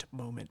intimate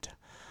moment.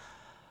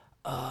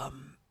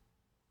 Um,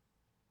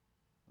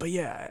 but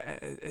yeah,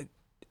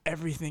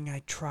 everything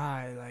I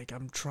try, like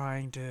I'm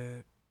trying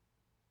to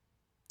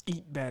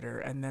eat better,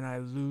 and then I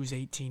lose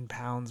 18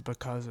 pounds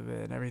because of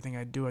it. And everything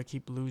I do, I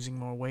keep losing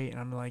more weight, and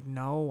I'm like,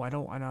 no, I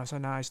don't. I know. So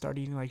now I start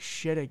eating like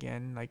shit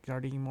again, like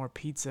start eating more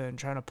pizza and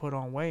trying to put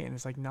on weight, and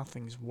it's like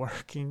nothing's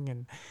working.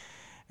 And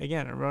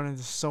again, I run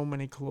into so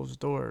many closed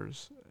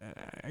doors.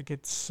 I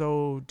get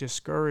so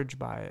discouraged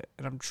by it,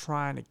 and I'm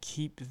trying to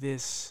keep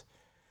this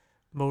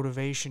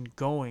motivation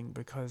going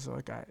because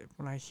like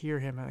when I hear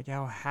him, like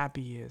how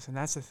happy he is. And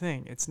that's the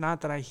thing, it's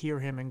not that I hear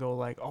him and go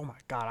like, oh my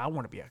god, I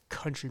want to be a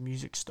country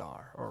music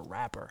star or a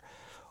rapper,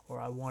 or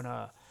I want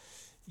to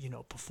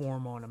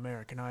perform on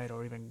American Idol,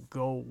 or even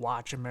go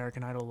watch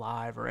American Idol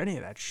live, or any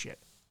of that shit.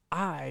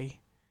 I'm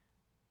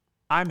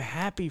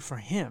happy for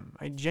him.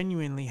 I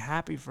genuinely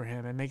happy for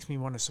him. It makes me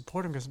want to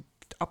support him because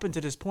up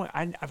until this point,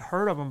 I've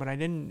heard of him, but I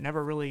didn't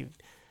never really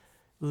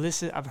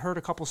listen. I've heard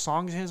a couple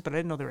songs of his, but I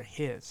didn't know they were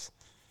his.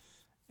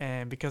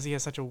 And because he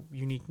has such a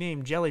unique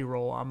name, Jelly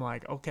Roll, I'm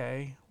like,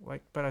 okay.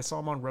 But I saw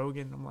him on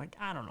Rogan. I'm like,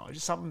 I don't know.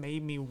 Just something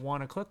made me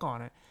want to click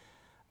on it.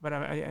 But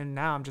and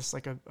now I'm just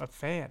like a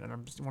fan, and I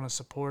just want to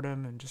support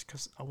him, and just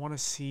because I want to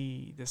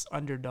see this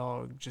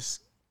underdog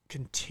just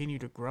continue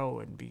to grow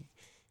and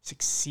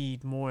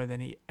succeed more than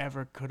he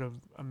ever could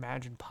have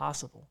imagined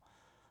possible.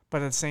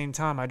 But at the same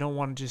time, I don't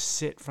want to just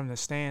sit from the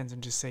stands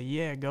and just say,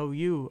 yeah, go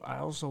you. I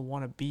also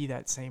want to be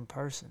that same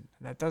person.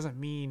 And that doesn't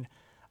mean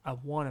I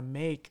want to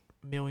make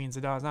millions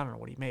of dollars. I don't know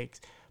what he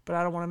makes, but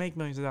I don't want to make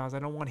millions of dollars. I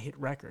don't want to hit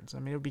records. I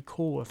mean, it would be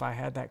cool if I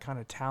had that kind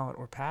of talent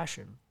or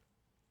passion,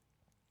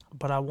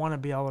 but I want to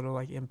be able to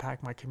like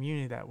impact my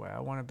community that way. I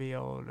want to be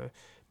able to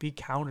be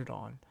counted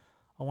on.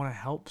 I want to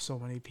help so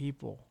many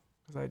people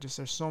because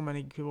there's so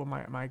many people in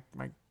my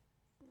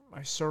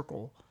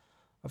circle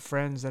of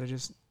friends that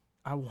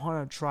I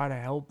want to try to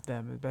help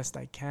them the best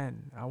I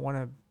can. I want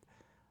to,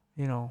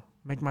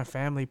 make my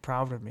family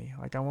proud of me.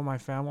 Like I want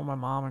my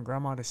mom and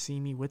grandma to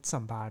see me with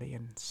somebody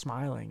and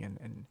smiling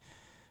and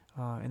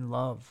in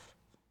love,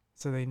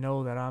 so they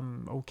know that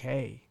I'm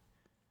okay.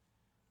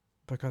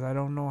 Because I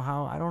don't know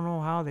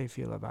how they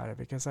feel about it,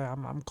 because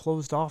I'm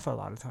closed off a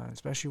lot of times,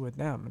 especially with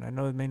them. And I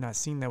know it may not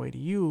seem that way to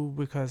you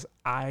because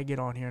I get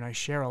on here and I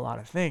share a lot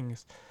of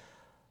things,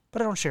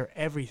 but I don't share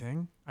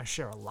everything. I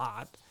share a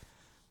lot,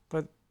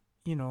 but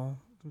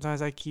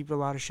sometimes I keep a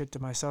lot of shit to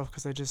myself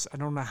because I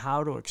don't know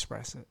how to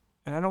express it.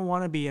 And I don't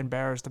want to be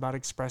embarrassed about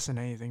expressing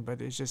anything,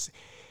 but it's just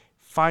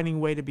finding a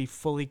way to be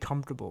fully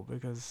comfortable,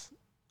 because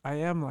I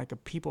am like a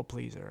people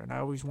pleaser and I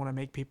always want to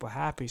make people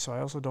happy. So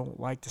I also don't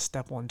like to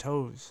step on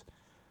toes.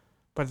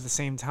 But at the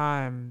same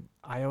time,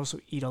 I also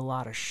eat a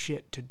lot of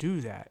shit to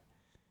do that,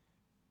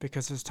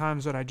 because there's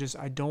times that I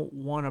don't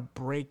want to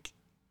break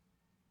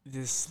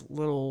this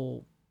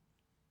little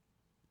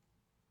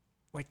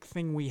like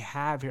thing we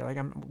have here. Like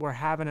we're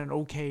having an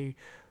okay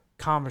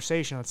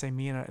conversation. Let's say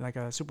me and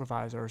a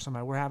supervisor or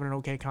somebody, we're having an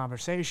okay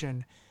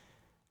conversation,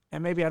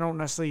 and maybe I don't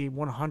necessarily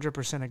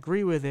 100%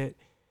 agree with it,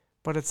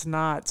 but it's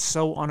not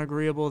so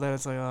unagreeable that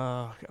it's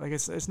like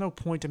it's no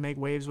point to make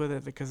waves with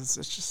it, because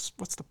it's just,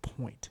 what's the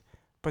point?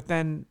 But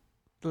then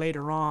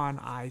later on,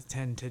 I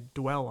tend to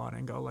dwell on it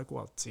and go like,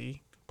 well,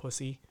 see,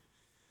 pussy,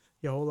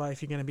 your whole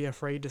life you're gonna be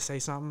afraid to say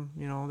something.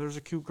 There's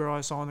a cute girl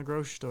I saw in the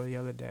grocery store the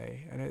other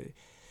day, and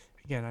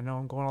again, I know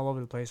I'm going all over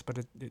the place,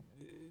 but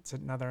it's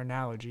another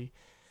analogy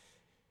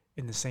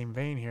in the same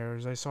vein here.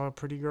 Is I saw a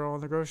pretty girl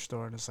in the grocery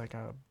store, and it's like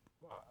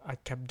I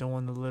kept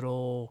doing the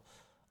little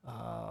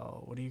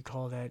what do you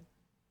call that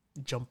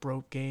jump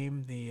rope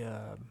game? The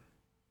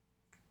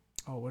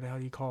what the hell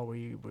do you call it? Where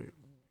you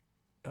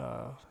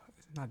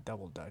it's not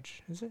double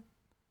dutch, is it?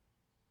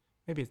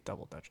 Maybe it's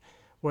double dutch,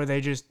 where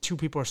they just two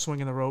people are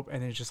swinging the rope,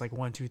 and it's just like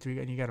 1, 2, 3,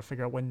 and you got to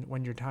figure out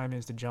when your time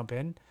is to jump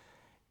in,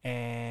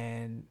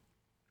 and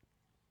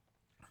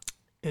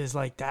it's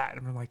like that.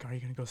 And I'm like, are you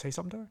gonna go say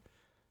something to her?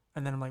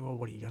 And then I'm like, well,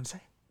 what are you gonna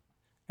say?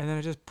 And then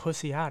I just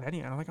pussy out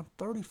anyway. And I'm like, I'm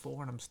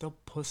 34 and I'm still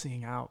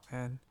pussying out,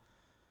 and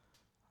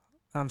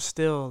I'm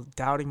still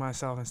doubting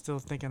myself and still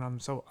thinking I'm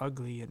so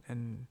ugly,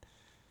 and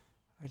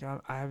like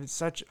I have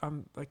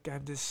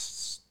this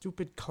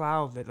stupid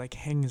cloud that like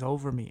hangs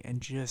over me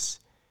and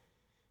just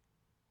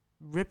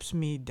rips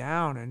me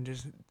down, and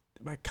just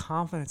my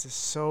confidence is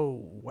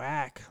so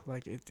whack.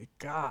 Like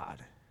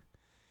God,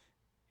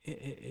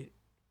 it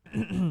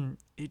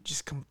it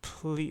just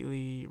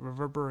completely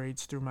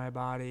reverberates through my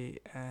body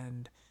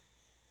and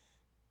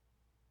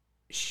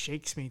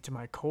shakes me to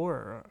my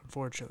core,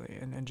 unfortunately,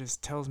 and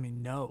just tells me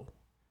no.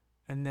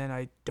 And then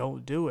I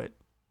don't do it.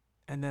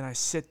 And then I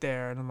sit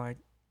there and I'm like,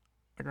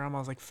 my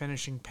grandma's like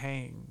finishing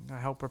paying. I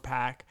help her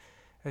pack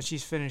and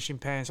she's finishing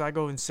paying. So I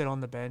go and sit on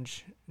the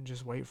bench and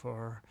just wait for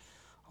her.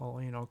 Oh,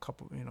 a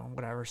couple,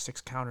 whatever,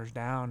 6 counters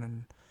down.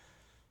 And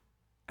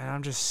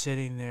I'm just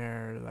sitting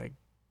there like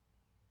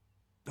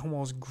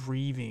almost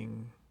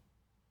grieving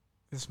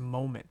this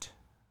moment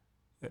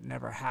that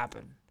never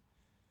happened.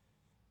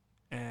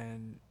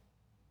 And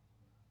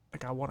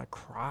like I want to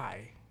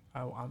cry.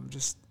 I'm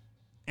just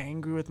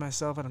angry with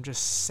myself, and I'm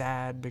just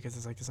sad because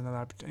it's like there's another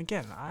opportunity.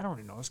 Again, I don't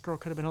even know. This girl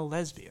could have been a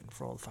lesbian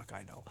for all the fuck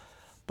I know,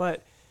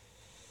 but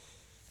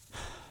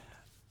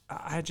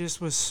I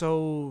just was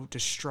so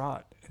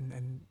distraught,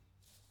 and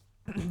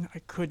I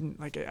couldn't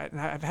like.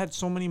 I've had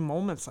so many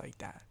moments like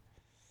that,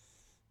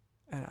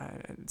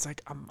 and it's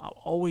like I'm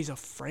always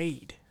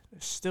afraid.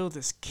 There's still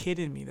this kid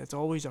in me that's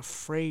always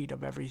afraid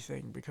of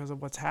everything because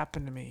of what's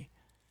happened to me,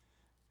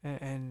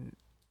 and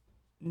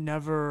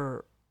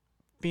never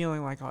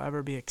feeling like I'll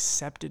ever be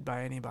accepted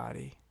by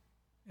anybody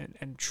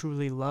and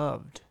truly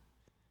loved.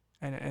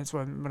 And it's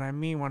when I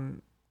mean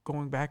when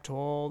going back to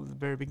all the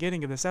very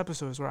beginning of this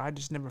episode is where I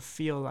just never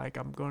feel like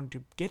I'm going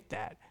to get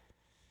that.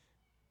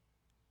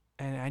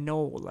 And I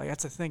know, like,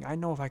 that's the thing. I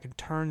know if I can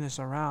turn this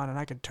around and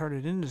I can turn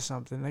it into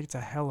something, like, it's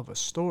a hell of a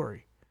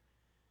story.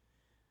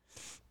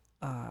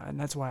 And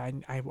that's why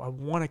I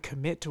want to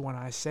commit to when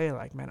I say,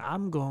 like, man,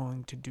 I'm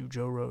going to do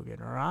Joe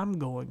Rogan, or I'm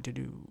going to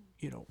do,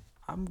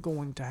 I'm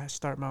going to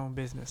start my own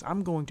business.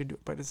 I'm going to do,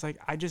 but it's like,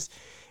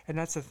 and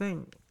that's the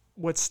thing.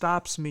 What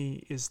stops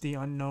me is the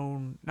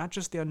unknown, not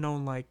just the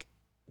unknown, like,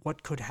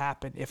 what could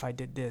happen if I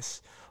did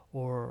this,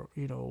 or,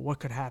 what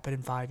could happen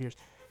in 5 years.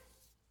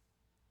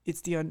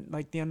 It's the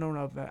unknown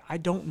of I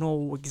don't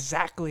know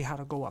exactly how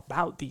to go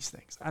about these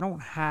things. I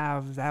don't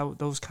have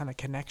those kind of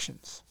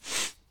connections.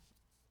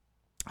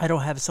 I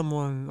don't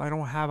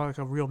have like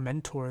a real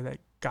mentor that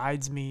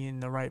guides me in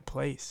the right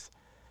place.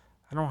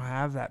 I don't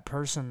have that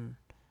person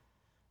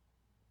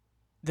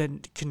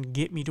that can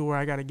get me to where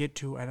I got to get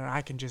to, and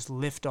I can just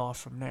lift off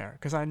from there.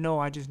 Because I know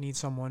I just need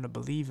someone to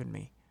believe in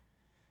me.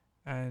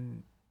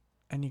 And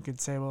you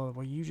could say, well,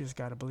 you just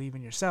got to believe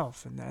in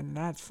yourself, and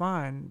that's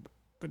fine.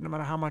 But no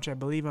matter how much I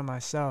believe in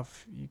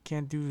myself, you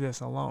can't do this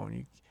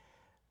alone.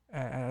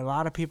 A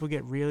lot of people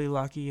get really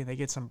lucky and they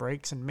get some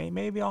breaks, and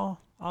maybe I'll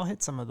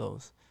hit some of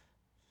those.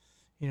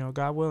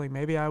 God willing,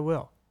 maybe I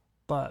will.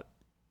 But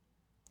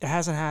it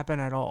hasn't happened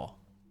at all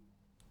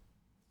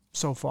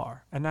so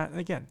far. And that,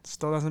 again,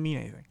 still doesn't mean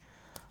anything.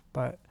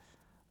 But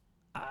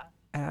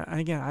and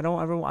again, I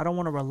don't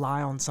want to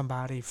rely on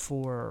somebody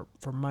for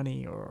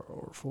money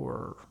or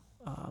for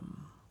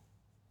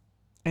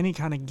any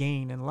kind of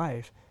gain in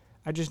life.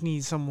 I just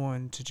need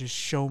someone to just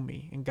show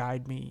me and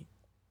guide me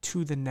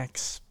to the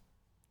next,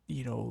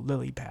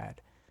 lily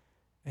pad.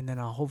 And then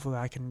hopefully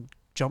I can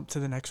jump to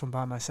the next one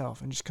by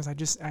myself. And just because I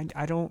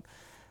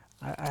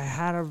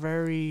had a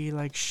very,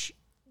 like,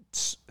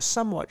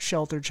 somewhat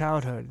sheltered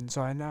childhood. And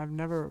so I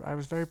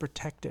was very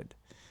protected.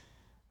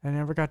 I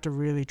never got to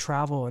really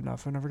travel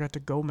enough. I never got to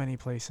go many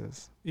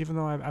places. Even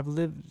though I've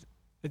lived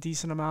a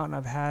decent amount and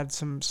I've had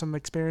some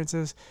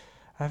experiences,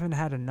 I haven't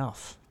had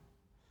enough.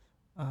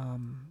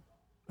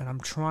 And I'm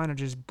trying to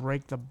just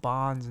break the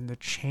bonds and the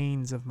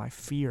chains of my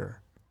fear.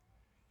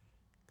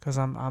 Because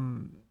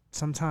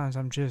sometimes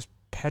I'm just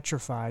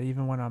petrified,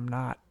 even when I'm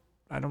not.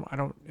 I don't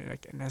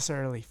like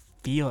necessarily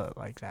feel it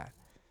like that.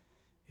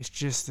 It's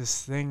just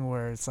this thing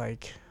where it's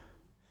like,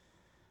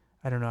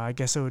 I don't know. I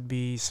guess it would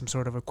be some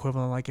sort of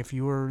equivalent, like if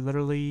you were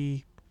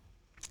literally,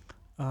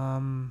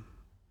 in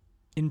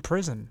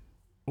prison,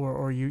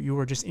 or you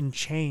were just in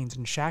chains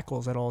and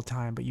shackles at all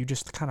time, but you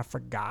just kind of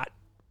forgot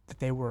that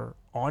they were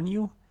on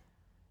you.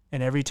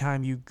 And every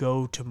time you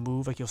go to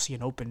move, like, you'll see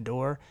an open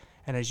door,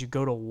 and as you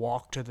go to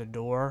walk to the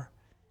door,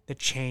 the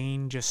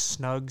chain just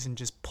snugs and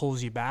just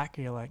pulls you back,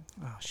 and you're like,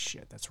 oh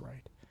shit, that's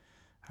right.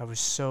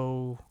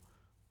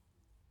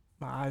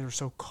 My eyes were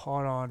so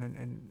caught on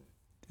and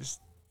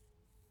just,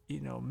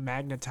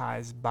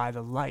 magnetized by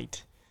the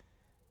light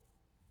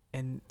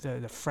and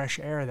the fresh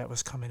air that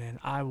was coming in.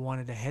 I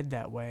wanted to head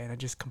that way, and I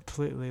just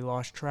completely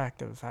lost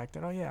track of the fact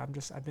that, oh yeah,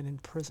 I've been in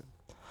prison.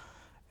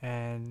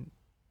 And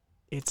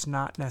it's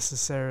not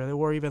necessarily,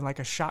 or even like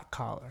a shock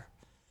collar.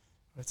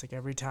 It's like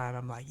every time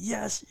I'm like,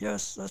 yes,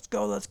 let's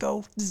go.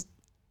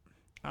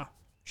 Oh,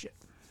 shit,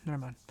 never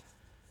mind.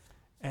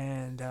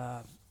 And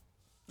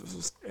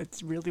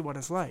it's really what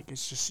it's like.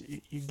 It's just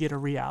you get a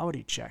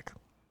reality check.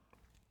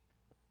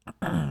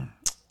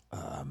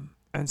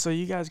 And so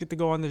you guys get to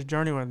go on this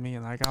journey with me,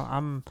 and like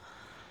I'm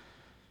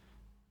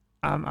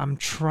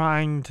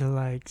trying to,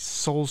 like,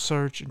 soul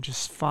search and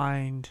just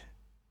find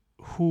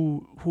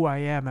who I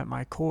am at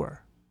my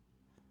core.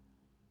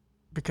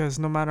 Because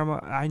no matter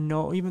what,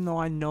 even though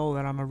I know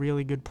that I'm a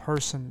really good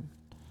person,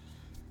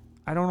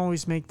 I don't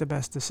always make the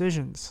best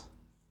decisions.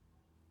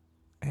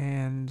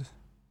 And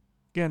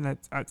again,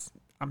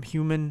 I'm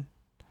human,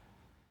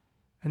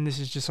 and this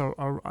is just a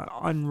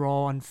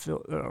raw,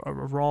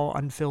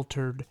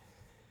 unfiltered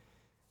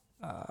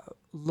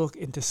look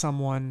into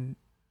someone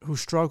who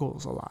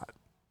struggles a lot.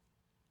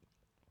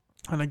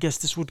 And I guess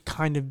this would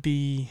kind of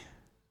be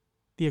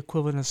the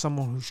equivalent of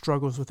someone who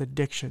struggles with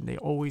addiction. They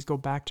always go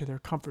back to their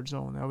comfort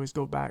zone. They always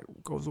goes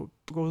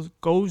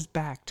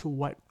back to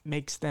what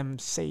makes them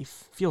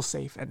feel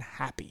safe and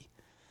happy.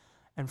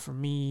 And for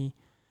me,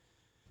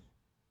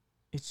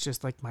 it's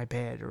just like my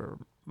bed or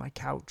my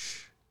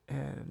couch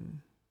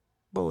and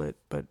bullet.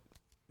 But,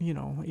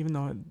 even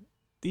though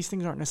these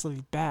things aren't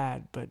necessarily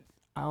bad, but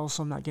I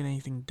also am not getting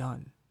anything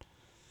done.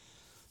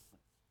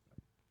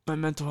 My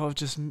mental health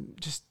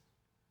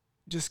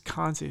just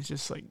constantly,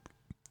 just like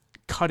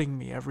cutting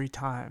me every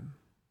time.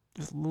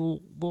 Just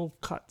little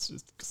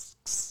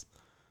cuts,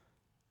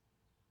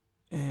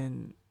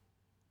 and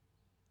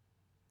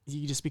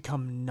you just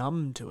become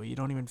numb to it. You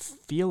don't even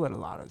feel it a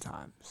lot of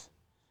times.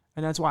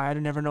 And that's why I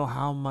never know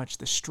how much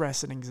the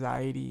stress and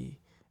anxiety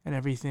and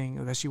everything,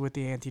 especially with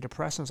the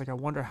antidepressants, like I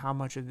wonder how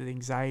much of the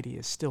anxiety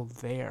is still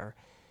there.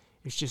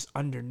 It's just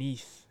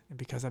underneath. And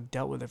because I've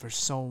dealt with it for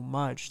so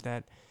much,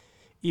 that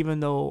even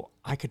though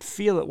I could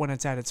feel it when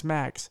it's at its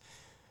max,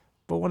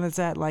 but when it's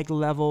at like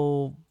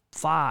level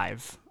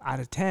 5 out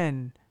of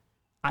 10,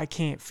 I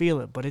can't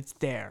feel it, but it's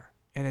there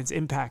and it's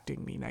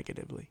impacting me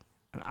negatively.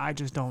 And I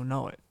just don't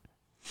know it.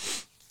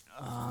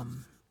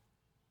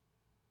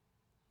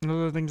 Those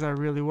are the things I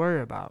really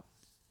worry about.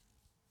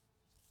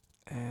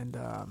 And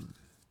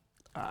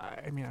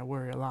I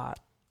worry a lot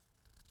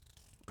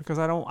because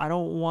I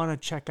don't want to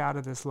check out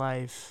of this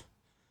life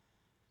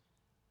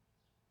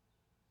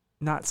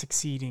not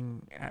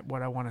succeeding at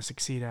what I want to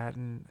succeed at,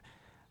 and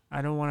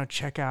I don't want to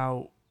check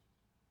out.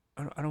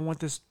 I don't want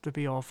this to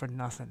be all for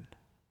nothing.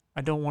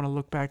 I don't want to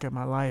look back at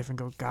my life and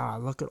go,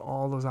 God, look at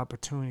all those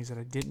opportunities that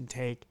I didn't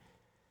take.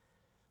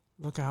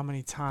 Look at how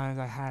many times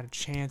I had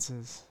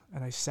chances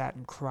and I sat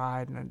and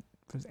cried and I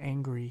was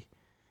angry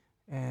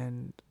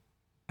and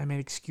I made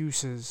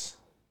excuses.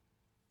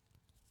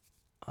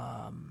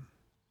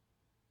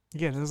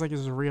 Again, it's like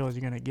as real as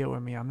you're going to get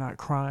with me. I'm not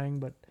crying,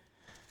 but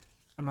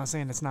I'm not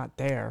saying it's not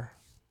there.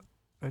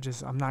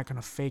 I'm not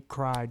going to fake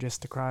cry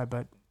just to cry,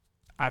 but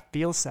I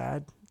feel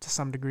sad to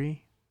some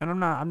degree. And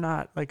I'm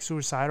not like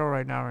suicidal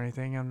right now or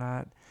anything.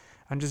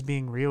 I'm just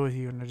being real with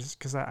you. And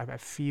because I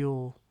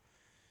feel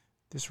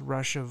this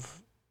rush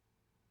of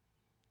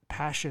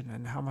passion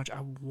and how much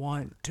I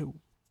want to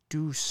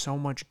do so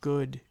much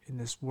good in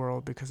this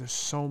world, because there's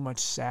so much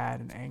sad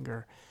and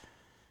anger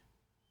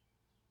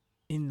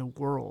in the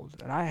world,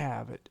 and I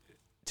have it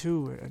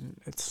too, and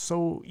it's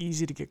so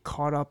easy to get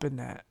caught up in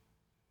that.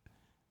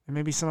 And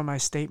maybe some of my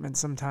statements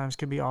sometimes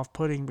can be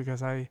off-putting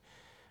because I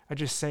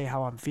just say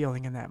how I'm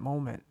feeling in that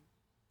moment.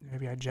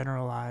 Maybe I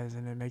generalize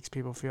and it makes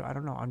people feel, I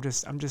don't know. I'm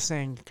just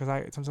saying, because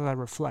sometimes I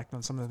reflect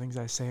on some of the things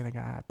I say and I go,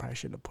 I probably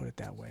shouldn't have put it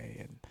that way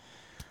and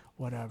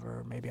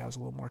whatever. Maybe I was a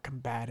little more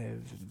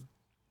combative. And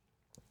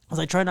as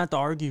I try not to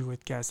argue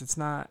with guests, it's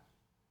not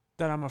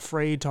that I'm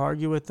afraid to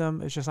argue with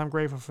them. It's just I'm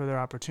grateful for their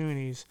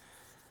opportunities.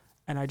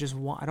 And I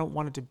don't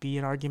want it to be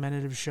an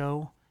argumentative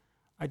show.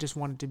 I just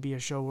want it to be a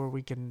show where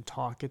we can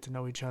talk, get to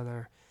know each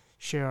other,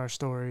 share our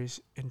stories,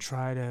 and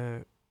try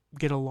to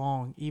get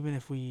along, even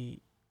if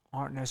we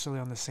aren't necessarily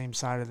on the same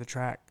side of the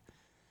track,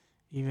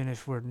 even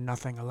if we're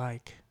nothing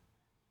alike.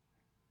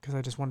 Because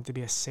I just want it to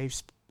be a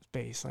safe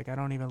space. Like, I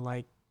don't even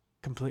like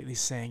completely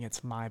saying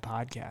it's my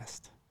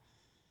podcast.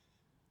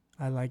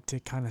 I like to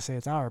kind of say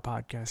it's our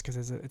podcast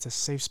because it's a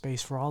safe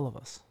space for all of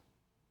us.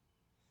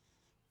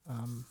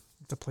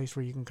 It's a place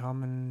where you can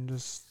come and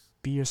just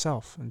be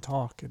yourself and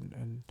talk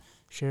and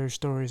share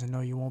stories and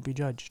know you won't be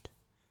judged.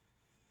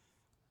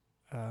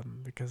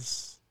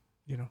 Because,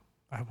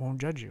 I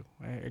won't judge you.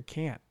 I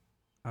can't.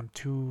 I'm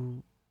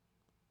too,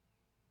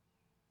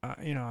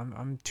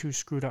 I'm too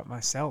screwed up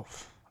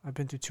myself. I've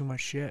been through too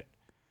much shit.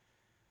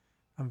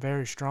 I'm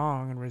very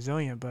strong and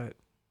resilient, but,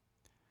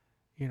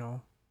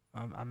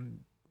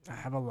 I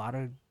have a lot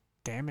of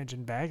damage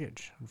and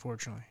baggage,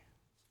 unfortunately.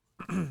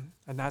 And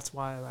that's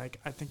why,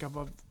 I think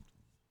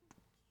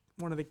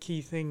one of the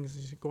key things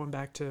is going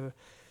back to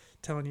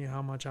telling you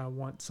how much I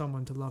want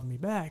someone to love me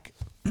back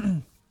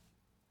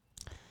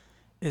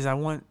is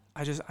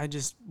I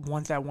just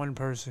want that one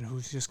person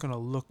who's just going to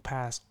look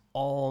past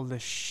all the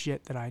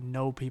shit that I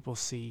know people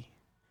see.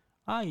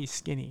 He's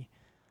skinny.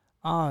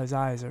 His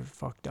eyes are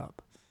fucked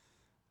up.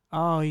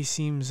 He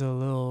seems a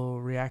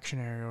little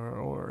reactionary,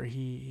 or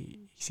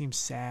he seems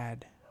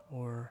sad,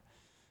 or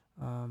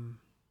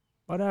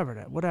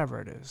whatever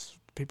it is.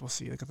 People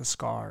see, look at the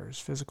scars,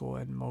 physical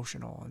and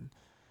emotional,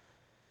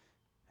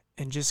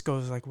 and just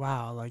goes like,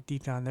 wow, like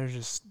deep down there's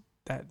just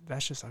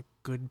that's just a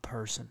good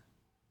person.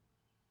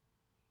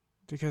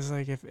 Because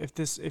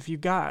if you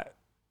got,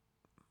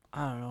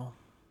 I don't know,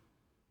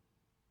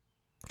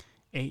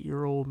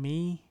 8-year-old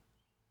me,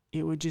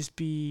 it would just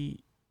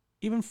be,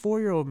 even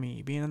 4-year-old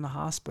me being in the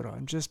hospital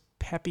and just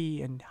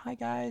peppy and hi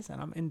guys, and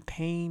I'm in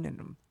pain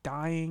and I'm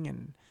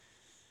dying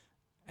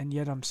and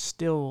yet I'm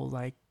still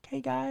like,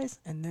 hey guys,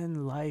 and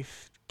then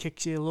life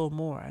kicks you a little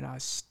more and I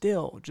was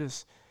still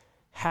just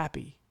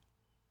happy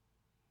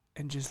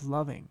and just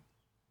loving,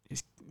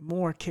 just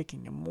more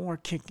kicking and more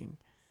kicking.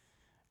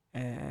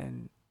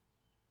 And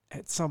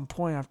at some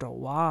point, after a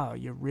while,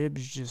 your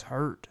ribs just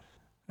hurt.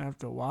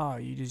 After a while,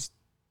 you just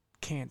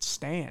can't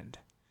stand.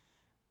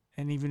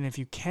 And even if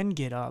you can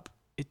get up,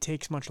 it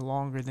takes much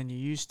longer than you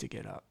used to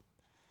get up.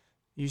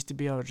 You used to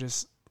be able to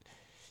just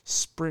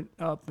sprint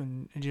up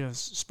and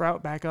just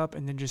sprout back up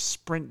and then just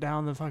sprint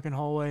down the fucking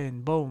hallway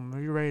and boom,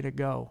 you're ready to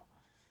go.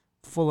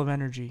 Full of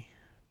energy.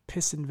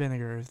 Piss and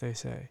vinegar, as they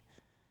say.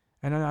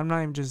 And I'm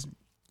not even just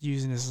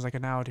using this as like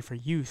an analogy for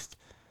youth,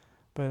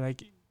 but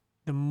like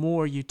the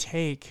more you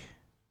take,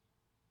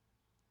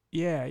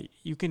 yeah,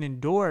 you can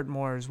endure it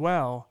more as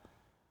well.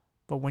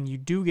 But when you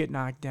do get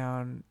knocked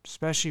down,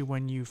 especially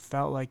when you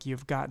felt like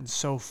you've gotten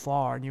so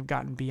far and you've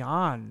gotten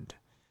beyond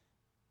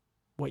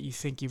what you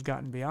think you've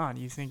gotten beyond,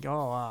 you think,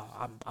 oh,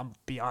 I'm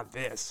beyond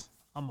this,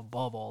 I'm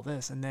above all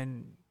this, and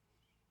then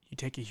you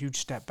take a huge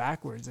step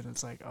backwards, and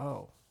it's like,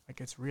 oh,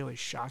 like it's really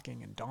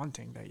shocking and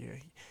daunting that you're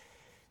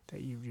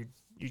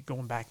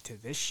going back to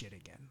this shit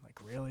again. Like,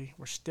 really,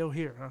 we're still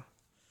here, huh?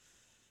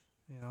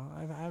 You know,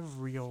 I have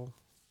real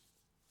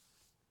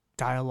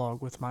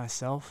dialogue with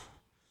myself,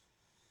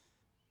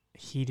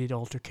 heated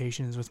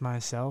altercations with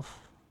myself,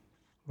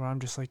 where I'm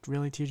just like,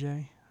 really,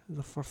 TJ?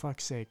 For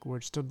fuck's sake,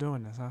 we're still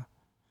doing this, huh?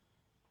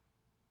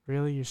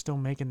 Really? You're still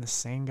making the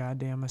same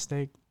goddamn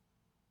mistake?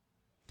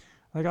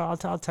 Like, I'll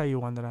tell you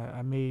one that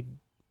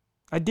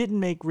I didn't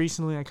make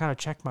recently. I kind of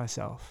checked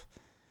myself,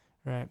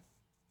 right?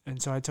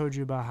 And so I told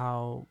you about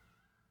how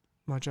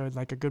much I would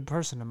like a good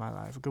person in my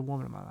life, a good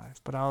woman in my life,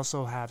 but I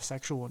also have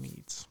sexual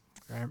needs,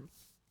 right?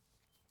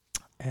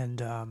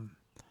 And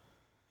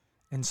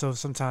so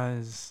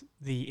sometimes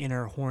the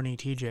inner horny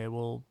TJ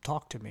will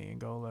talk to me and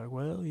go like,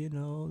 well, you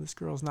know, this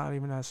girl's not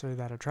even necessarily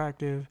that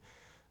attractive,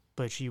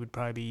 but she would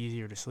probably be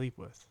easier to sleep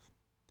with.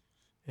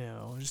 You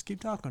know, just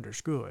keep talking to her,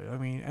 screw it. I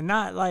mean, and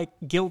not like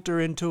guilt her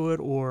into it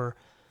or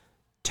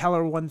tell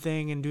her one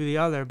thing and do the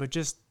other, but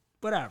just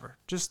whatever.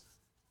 Just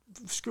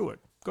screw it.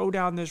 Go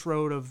down this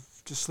road of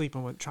just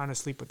trying to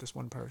sleep with this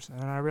one person.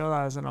 And I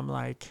realize that I'm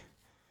like,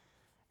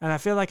 and I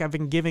feel like I've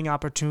been giving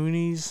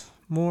opportunities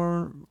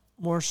more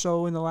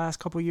so in the last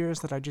couple of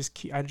years that I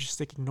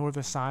just ignore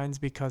the signs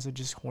because it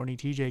just horny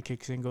TJ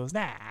kicks in and goes,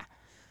 nah,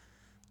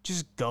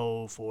 just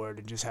go for it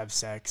and just have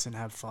sex and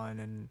have fun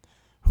and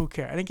who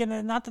cares? And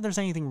again, not that there's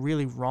anything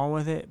really wrong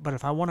with it, but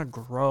if I want to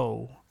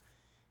grow,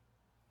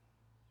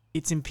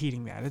 it's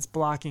impeding that. It's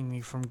blocking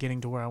me from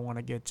getting to where I want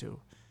to get to.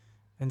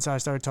 And so I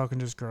started talking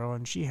to this girl,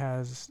 and she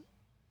has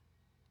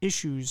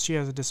issues. She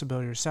has a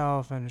disability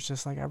herself, and it's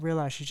just like, I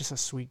realize she's just a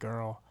sweet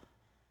girl.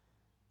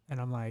 And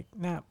I'm like,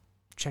 nah,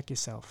 check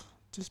yourself.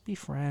 Just be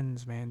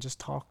friends, man. Just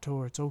talk to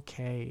her. It's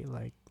okay.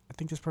 Like, I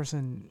think this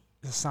person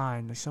is a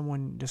sign.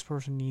 Like this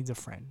person needs a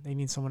friend. They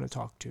need someone to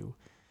talk to.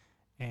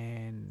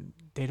 And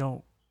they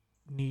don't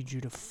need you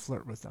to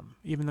flirt with them.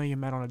 Even though you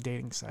met on a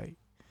dating site.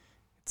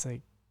 It's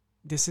like,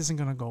 this isn't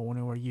going to go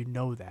anywhere. You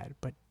know that.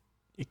 But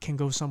it can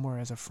go somewhere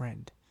as a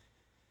friend.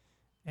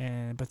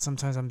 But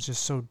sometimes I'm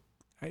just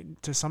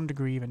to some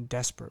degree, even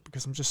desperate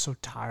because I'm just so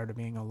tired of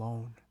being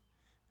alone.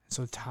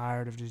 So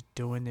tired of just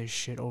doing this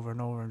shit over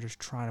and over and just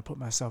trying to put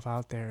myself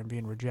out there and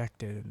being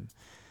rejected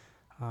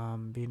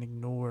and being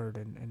ignored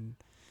and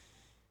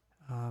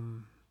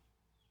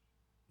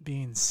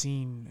being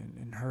seen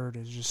and heard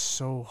is just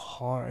so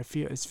hard.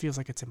 It feels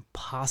like it's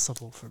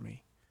impossible for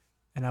me.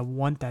 And I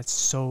want that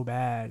so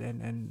bad,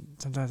 and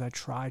sometimes I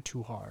try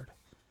too hard.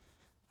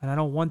 And I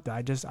don't want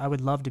that. I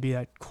would love to be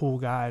that cool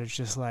guy that's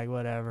just like,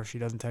 whatever, she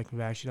doesn't text me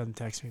back, she doesn't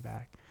text me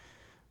back.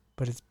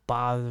 But it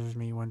bothers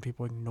me when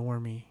people ignore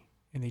me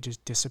and they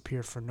just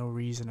disappear for no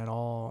reason at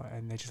all,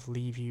 and they just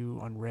leave you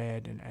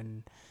unread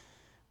and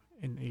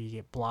you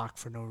get blocked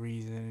for no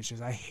reason. And it's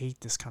just, I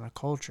hate this kind of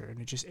culture, and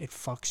it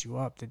fucks you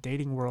up. The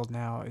dating world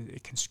now,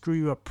 it can screw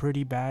you up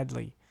pretty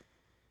badly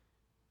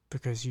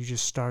because you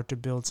just start to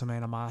build some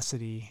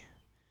animosity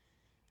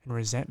and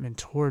resentment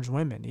towards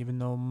women, even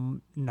though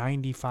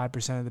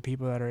 95% of the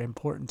people that are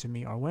important to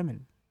me are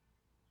women.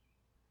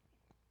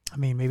 I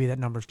mean, maybe that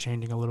number's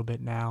changing a little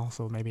bit now,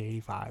 so maybe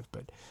 85,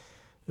 but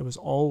it was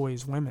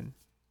always women.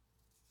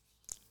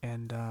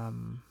 And I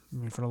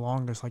mean, for the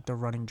longest, like the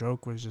running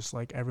joke was just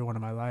like everyone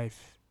in my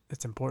life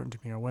that's important to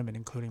me are women,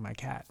 including my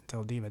cat,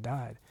 until Diva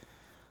died.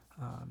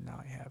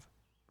 Now I have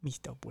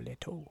Mr.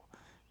 Bulletto.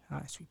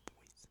 Ah, sweet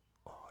boys.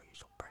 Oh, you're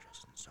so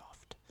precious and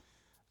soft.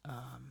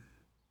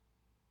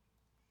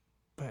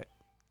 But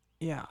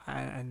yeah,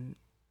 I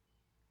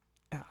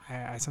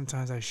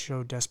sometimes I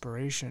show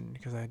desperation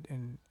because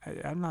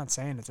I'm not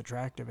saying it's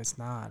attractive. It's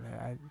not.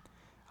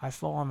 I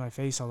fall on my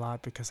face a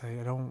lot because I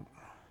don't.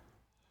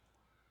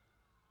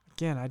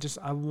 Again,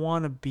 I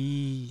want to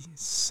be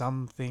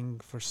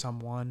something for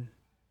someone,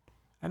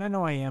 and I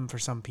know I am for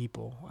some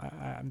people.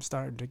 I'm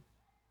starting to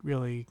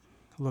really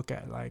look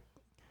at like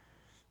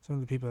some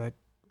of the people that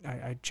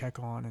I check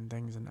on and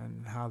things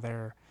and how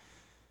they're,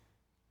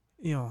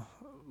 you know,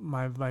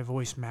 my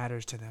voice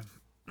matters to them.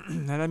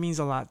 And that means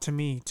a lot to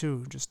me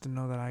too, just to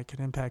know that I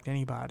can impact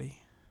anybody.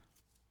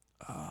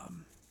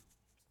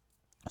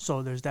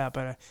 So there's that,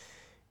 but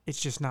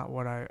it's just not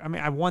what I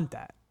mean, I want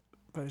that,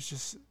 but it's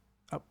just,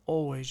 I've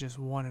always just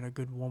wanted a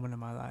good woman in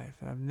my life.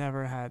 And I've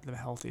never had the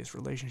healthiest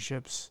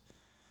relationships.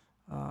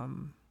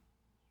 And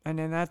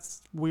then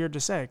that's weird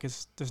to say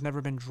because there's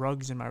never been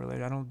drugs in my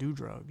relationship. I don't do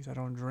drugs. I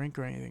don't drink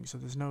or anything. So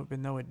there's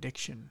been no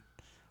addiction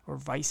or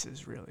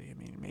vices, really. I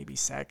mean, maybe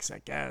sex,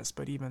 I guess.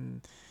 But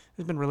even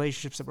there's been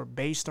relationships that were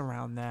based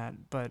around that.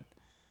 But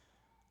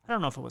I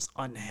don't know if it was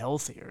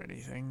unhealthy or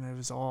anything. It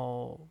was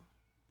all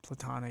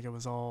platonic. It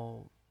was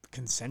all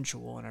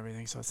consensual and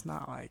everything. So it's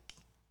not like,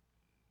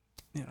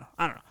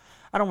 I don't know.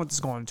 I don't want this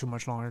going too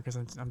much longer because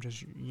I'm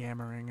just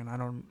yammering and I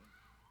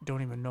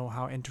don't even know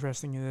how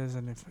interesting it is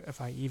and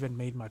if I even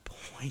made my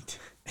point.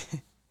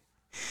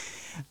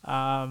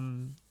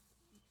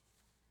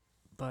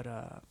 But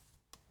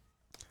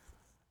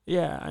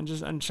yeah,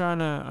 I'm trying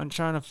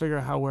to figure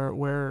out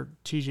where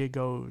TJ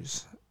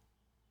goes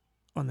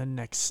on the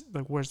next,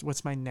 like,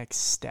 what's my next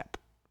step?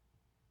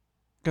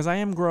 Because I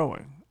am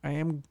growing. I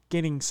am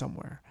getting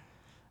somewhere.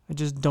 I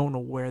just don't know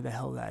where the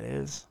hell that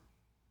is.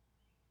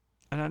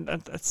 And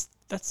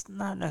that's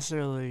not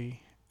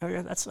necessarily,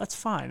 that's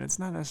fine. It's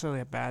not necessarily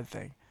a bad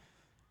thing.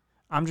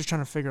 I'm just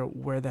trying to figure out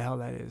where the hell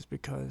that is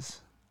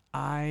because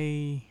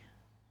I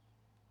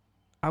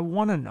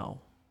want to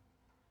know.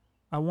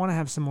 I want to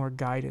have some more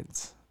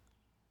guidance.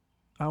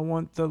 I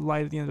want the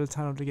light at the end of the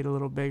tunnel to get a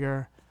little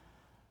bigger.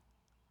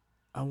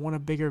 I want a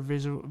bigger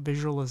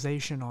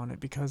visualization on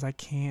it because I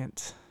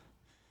can't,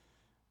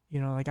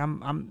 like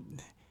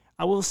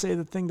I will say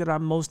the thing that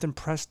I'm most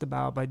impressed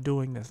about by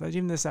doing this, like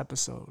even this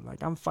episode,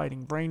 like I'm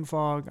fighting brain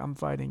fog, I'm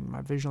fighting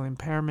my visual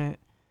impairment,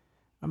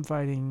 I'm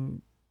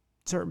fighting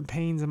certain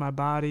pains in my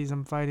bodies,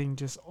 I'm fighting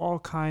just all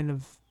kind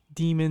of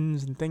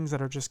demons and things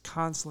that are just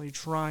constantly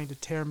trying to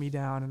tear me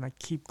down, and I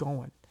keep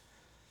going.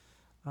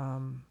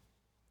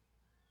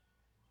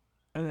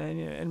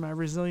 And my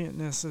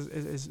resilientness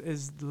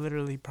is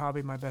literally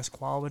probably my best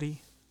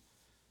quality.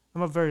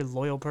 I'm a very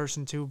loyal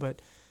person too,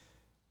 but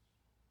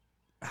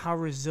how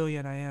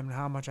resilient I am and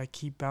how much I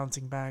keep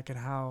bouncing back and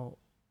how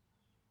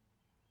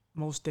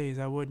most days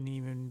I wouldn't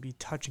even be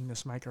touching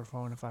this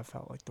microphone if I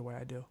felt like the way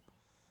I do.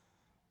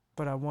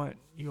 But I want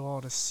you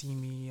all to see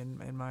me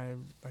in my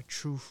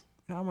true,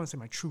 I don't want to say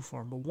my true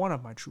form, but one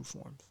of my true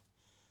forms.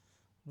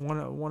 One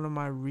of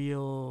my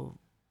real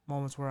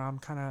moments where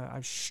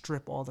I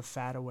strip all the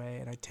fat away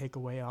and I take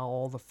away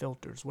all the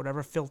filters,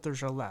 whatever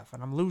filters are left,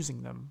 and I'm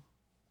losing them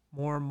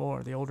more and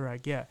more the older I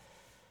get.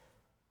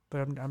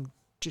 But I'm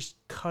just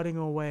cutting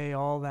away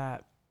all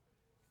that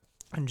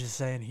and just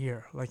saying,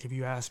 here, like if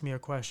you asked me a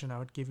question, I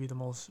would give you the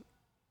most,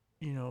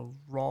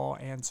 raw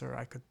answer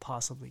I could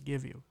possibly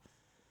give you.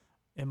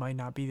 It might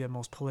not be the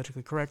most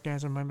politically correct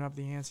answer, it might not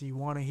be the answer you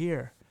want to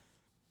hear,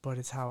 but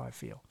it's how I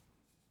feel.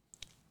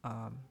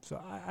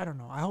 So I don't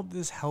know. I hope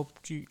this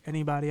helped you,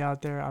 anybody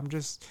out there. I'm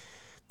just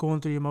going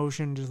through the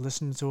emotion, just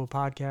listening to a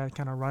podcast,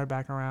 kind of right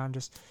back around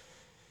just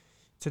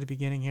to the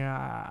beginning here.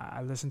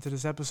 I listened to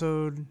this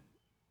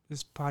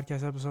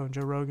podcast episode of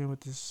Joe Rogan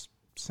with this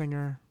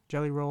singer,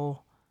 Jelly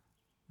Roll.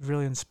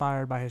 Really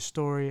inspired by his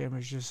story and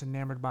was just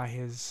enamored by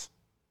his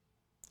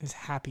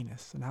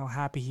happiness and how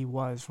happy he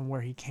was from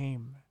where he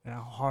came and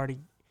how hard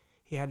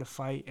he had to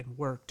fight and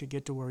work to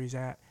get to where he's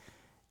at,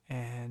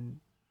 and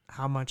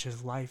how much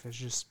his life is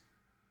just,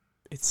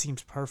 it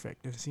seems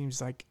perfect. It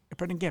seems like,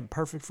 but again,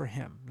 perfect for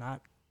him,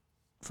 not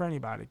for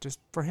anybody, just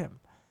for him.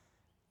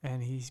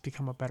 And he's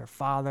become a better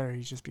father.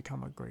 He's just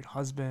become a great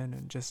husband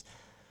and just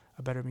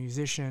a better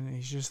musician. And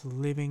he's just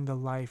living the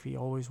life he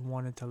always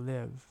wanted to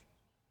live.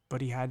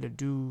 But he had to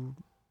do,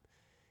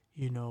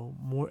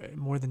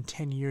 more than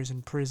 10 years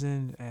in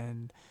prison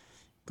and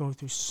going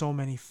through so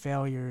many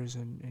failures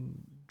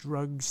and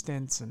drug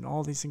stints and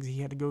all these things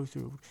he had to go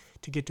through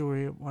to get to where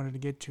he wanted to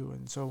get to.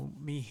 And so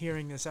me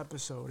hearing this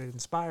episode, it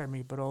inspired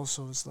me, but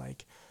also it's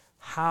like,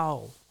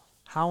 how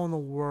in the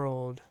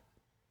world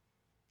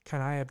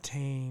can I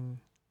obtain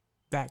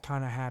that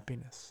kind of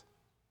happiness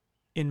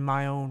in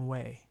my own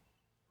way?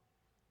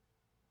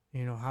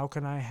 How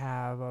can I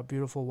have a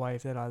beautiful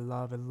wife that I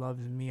love and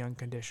loves me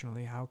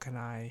unconditionally? How can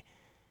I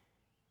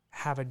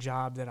have a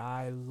job that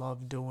I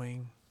love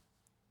doing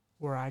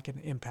where I can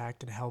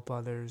impact and help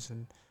others?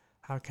 And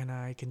how can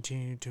I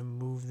continue to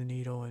move the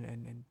needle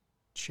and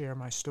share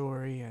my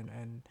story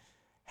and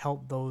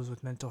help those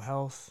with mental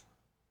health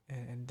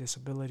and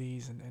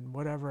disabilities and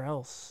whatever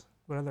else,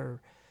 what other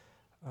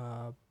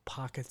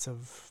pockets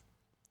of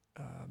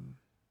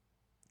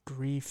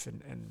grief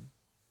and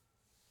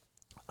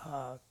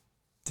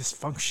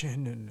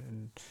dysfunction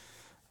and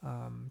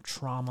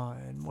trauma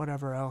and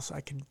whatever else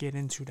I can get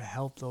into to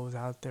help those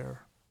out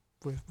there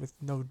with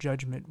no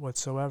judgment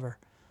whatsoever.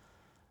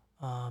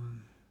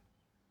 And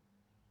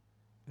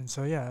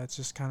so yeah, it's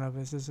just kind of,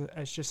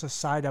 it's just a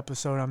side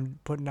episode I'm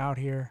putting out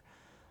here.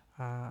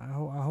 I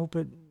hope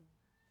it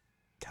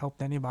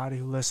helped anybody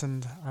who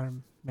listened.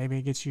 Maybe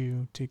it gets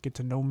you to get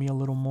to know me a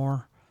little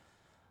more.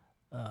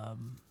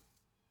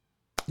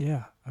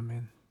 Yeah, I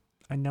mean,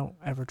 I don't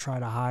ever try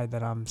to hide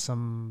that I'm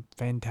some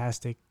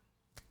fantastic,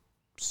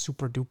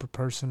 super duper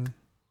person.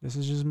 This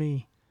is just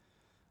me.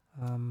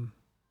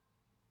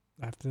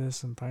 After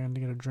this, I'm probably going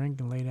to get a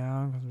drink and lay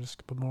down because I'm just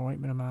going to put more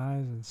ointment in my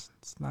eyes. And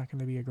it's not going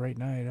to be a great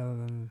night other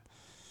than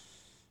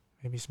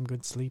maybe some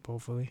good sleep,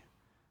 hopefully.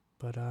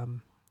 But,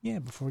 yeah,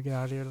 before we get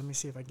out of here, let me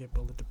see if I can get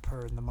Bullet to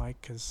purr in the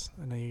mic because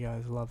I know you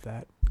guys love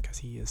that because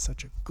he is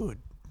such a good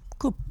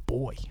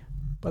boy.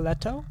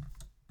 Bulletto?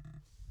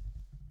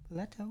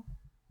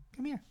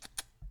 Come here.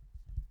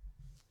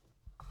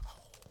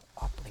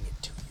 I'll bring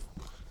it to you.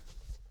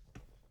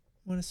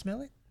 Want to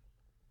smell it?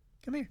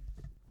 Come here.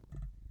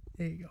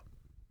 There you go.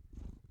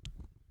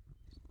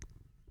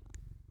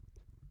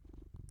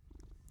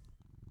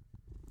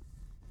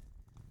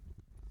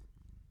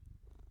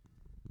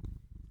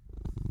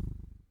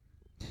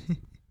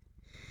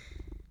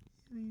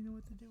 You know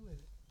what to do with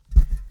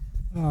it.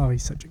 Oh,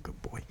 he's such a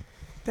good boy.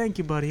 Thank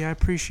you, buddy. I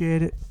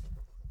appreciate it.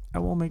 I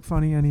won't make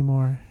fun of you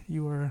anymore.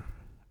 You are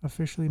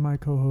officially my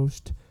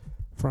co-host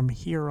from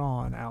here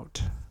on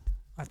out.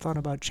 I thought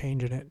about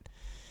changing it.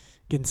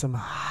 Getting some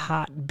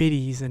hot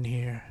biddies in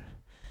here.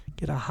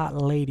 Get a hot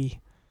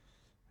lady.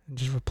 And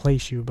just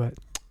replace you, but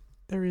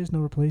there is no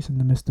replacing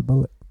the Mr.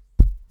 Bullet.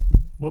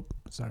 Whoop.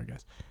 Sorry,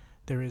 guys.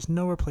 There is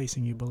no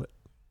replacing you, Bullet.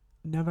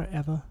 Never,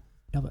 ever,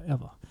 ever,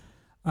 ever.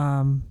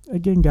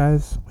 Again,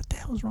 guys, what the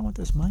hell is wrong with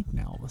this mic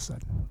now all of a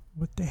sudden?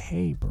 What the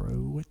hey, bro?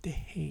 What the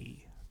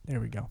hey? There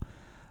we go.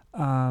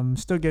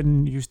 Still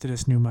getting used to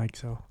this new mic,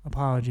 so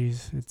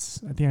apologies.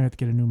 I think I have to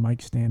get a new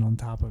mic stand on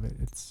top of it.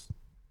 It's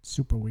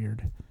super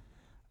weird.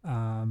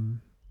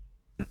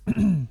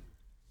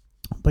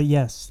 But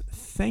yes,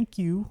 thank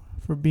you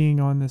for being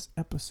on this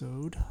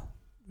episode.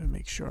 Let me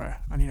make sure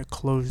I need to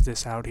close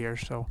this out here,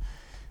 so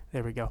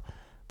there we go.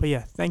 But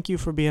yeah, thank you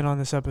for being on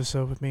this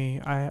episode with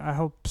me. I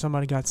hope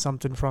somebody got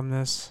something from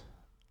this.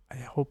 I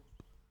hope,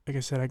 like I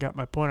said, I got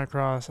my point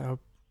across. I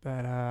hope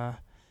that, I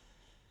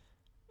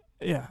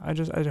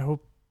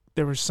hope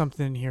there was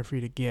something in here for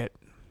you to get.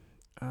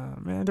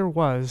 And there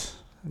was.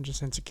 I'm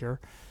just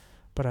insecure.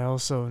 But I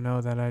also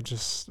know that I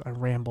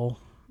ramble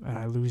and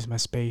I lose my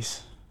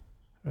space.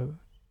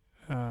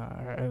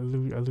 I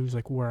lose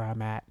like where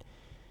I'm at.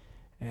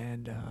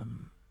 And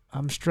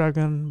I'm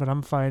struggling, but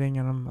I'm fighting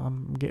and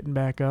I'm getting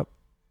back up.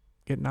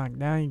 Get knocked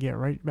down, you get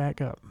right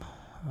back up.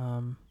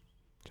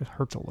 Just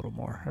hurts a little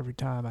more every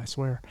time, I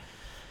swear.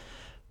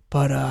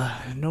 But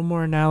no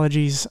more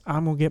analogies.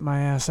 I'm gonna get my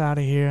ass out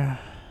of here.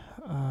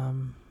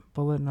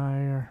 Bullet and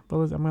I'm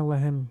gonna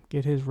let him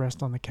get his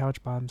rest on the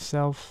couch by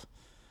himself.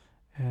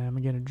 And I'm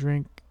gonna get a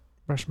drink,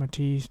 brush my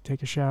teeth,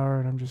 take a shower,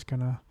 and I'm just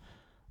gonna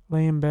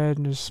lay in bed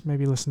and just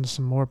maybe listen to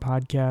some more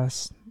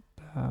podcasts.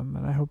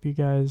 And I hope you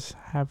guys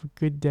have a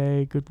good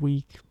day, good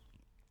week.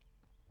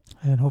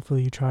 And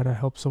hopefully you try to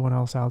help someone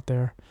else out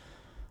there.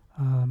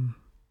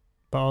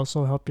 But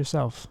also help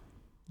yourself.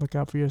 Look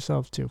out for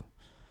yourself too.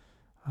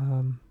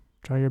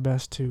 Try your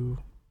best to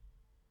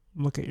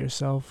look at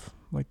yourself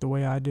like the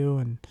way I do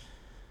and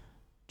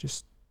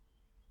just,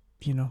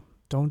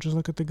 don't just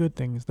look at the good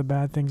things, the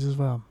bad things as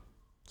well.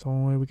 It's the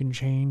only way we can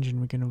change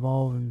and we can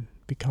evolve and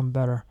become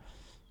better.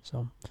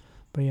 So,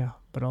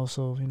 but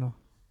also,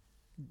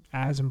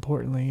 as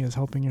importantly as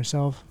helping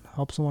yourself,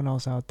 help someone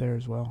else out there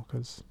as well,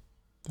 because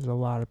there's a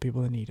lot of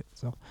people that need it.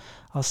 So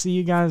I'll see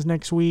you guys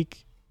next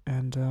week,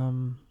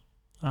 and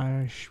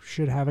I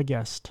should have a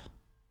guest.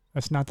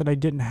 It's not that I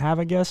didn't have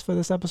a guest for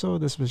this episode.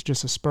 This was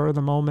just a spur of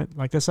the moment.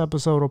 Like, this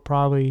episode will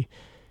probably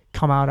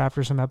come out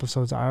after some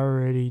episodes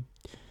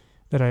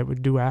that I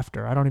would do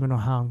after. I don't even know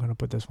how I'm going to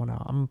put this one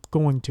out. I'm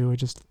going to. I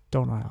just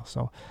don't know how.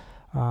 So,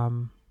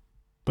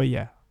 but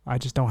yeah, I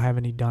just don't have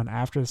any done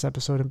after this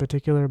episode in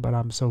particular, but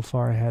I'm so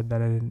far ahead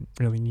that I didn't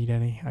really need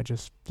any.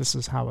 This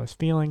is how I was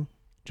feeling.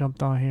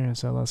 Jumped on here and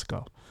said, let's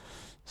go.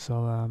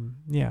 So,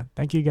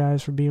 thank you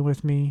guys for being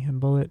with me and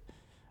Bullet.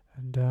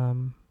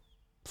 And,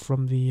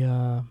 from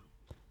the,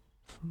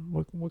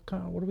 what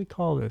do we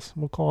call this?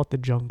 We'll call it the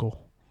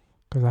jungle,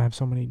 because I have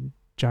so many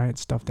giant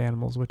stuffed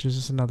animals, which is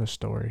just another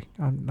story.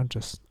 I'm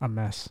just a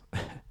mess.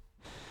 I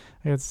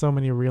got so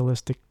many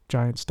realistic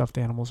giant stuffed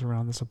animals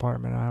around this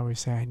apartment. I always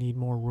say I need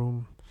more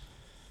room,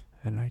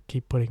 and I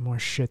keep putting more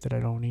shit that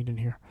I don't need in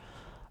here.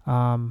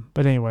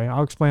 But anyway,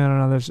 I'll explain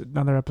on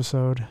another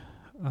episode.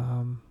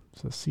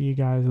 So see you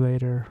guys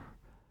later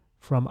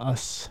from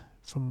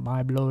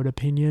my blood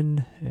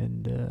opinion,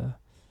 and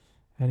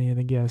any of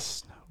the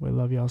guests. We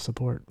love y'all's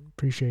support.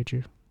 Appreciate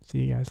you.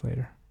 See you guys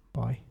later.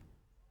 Bye.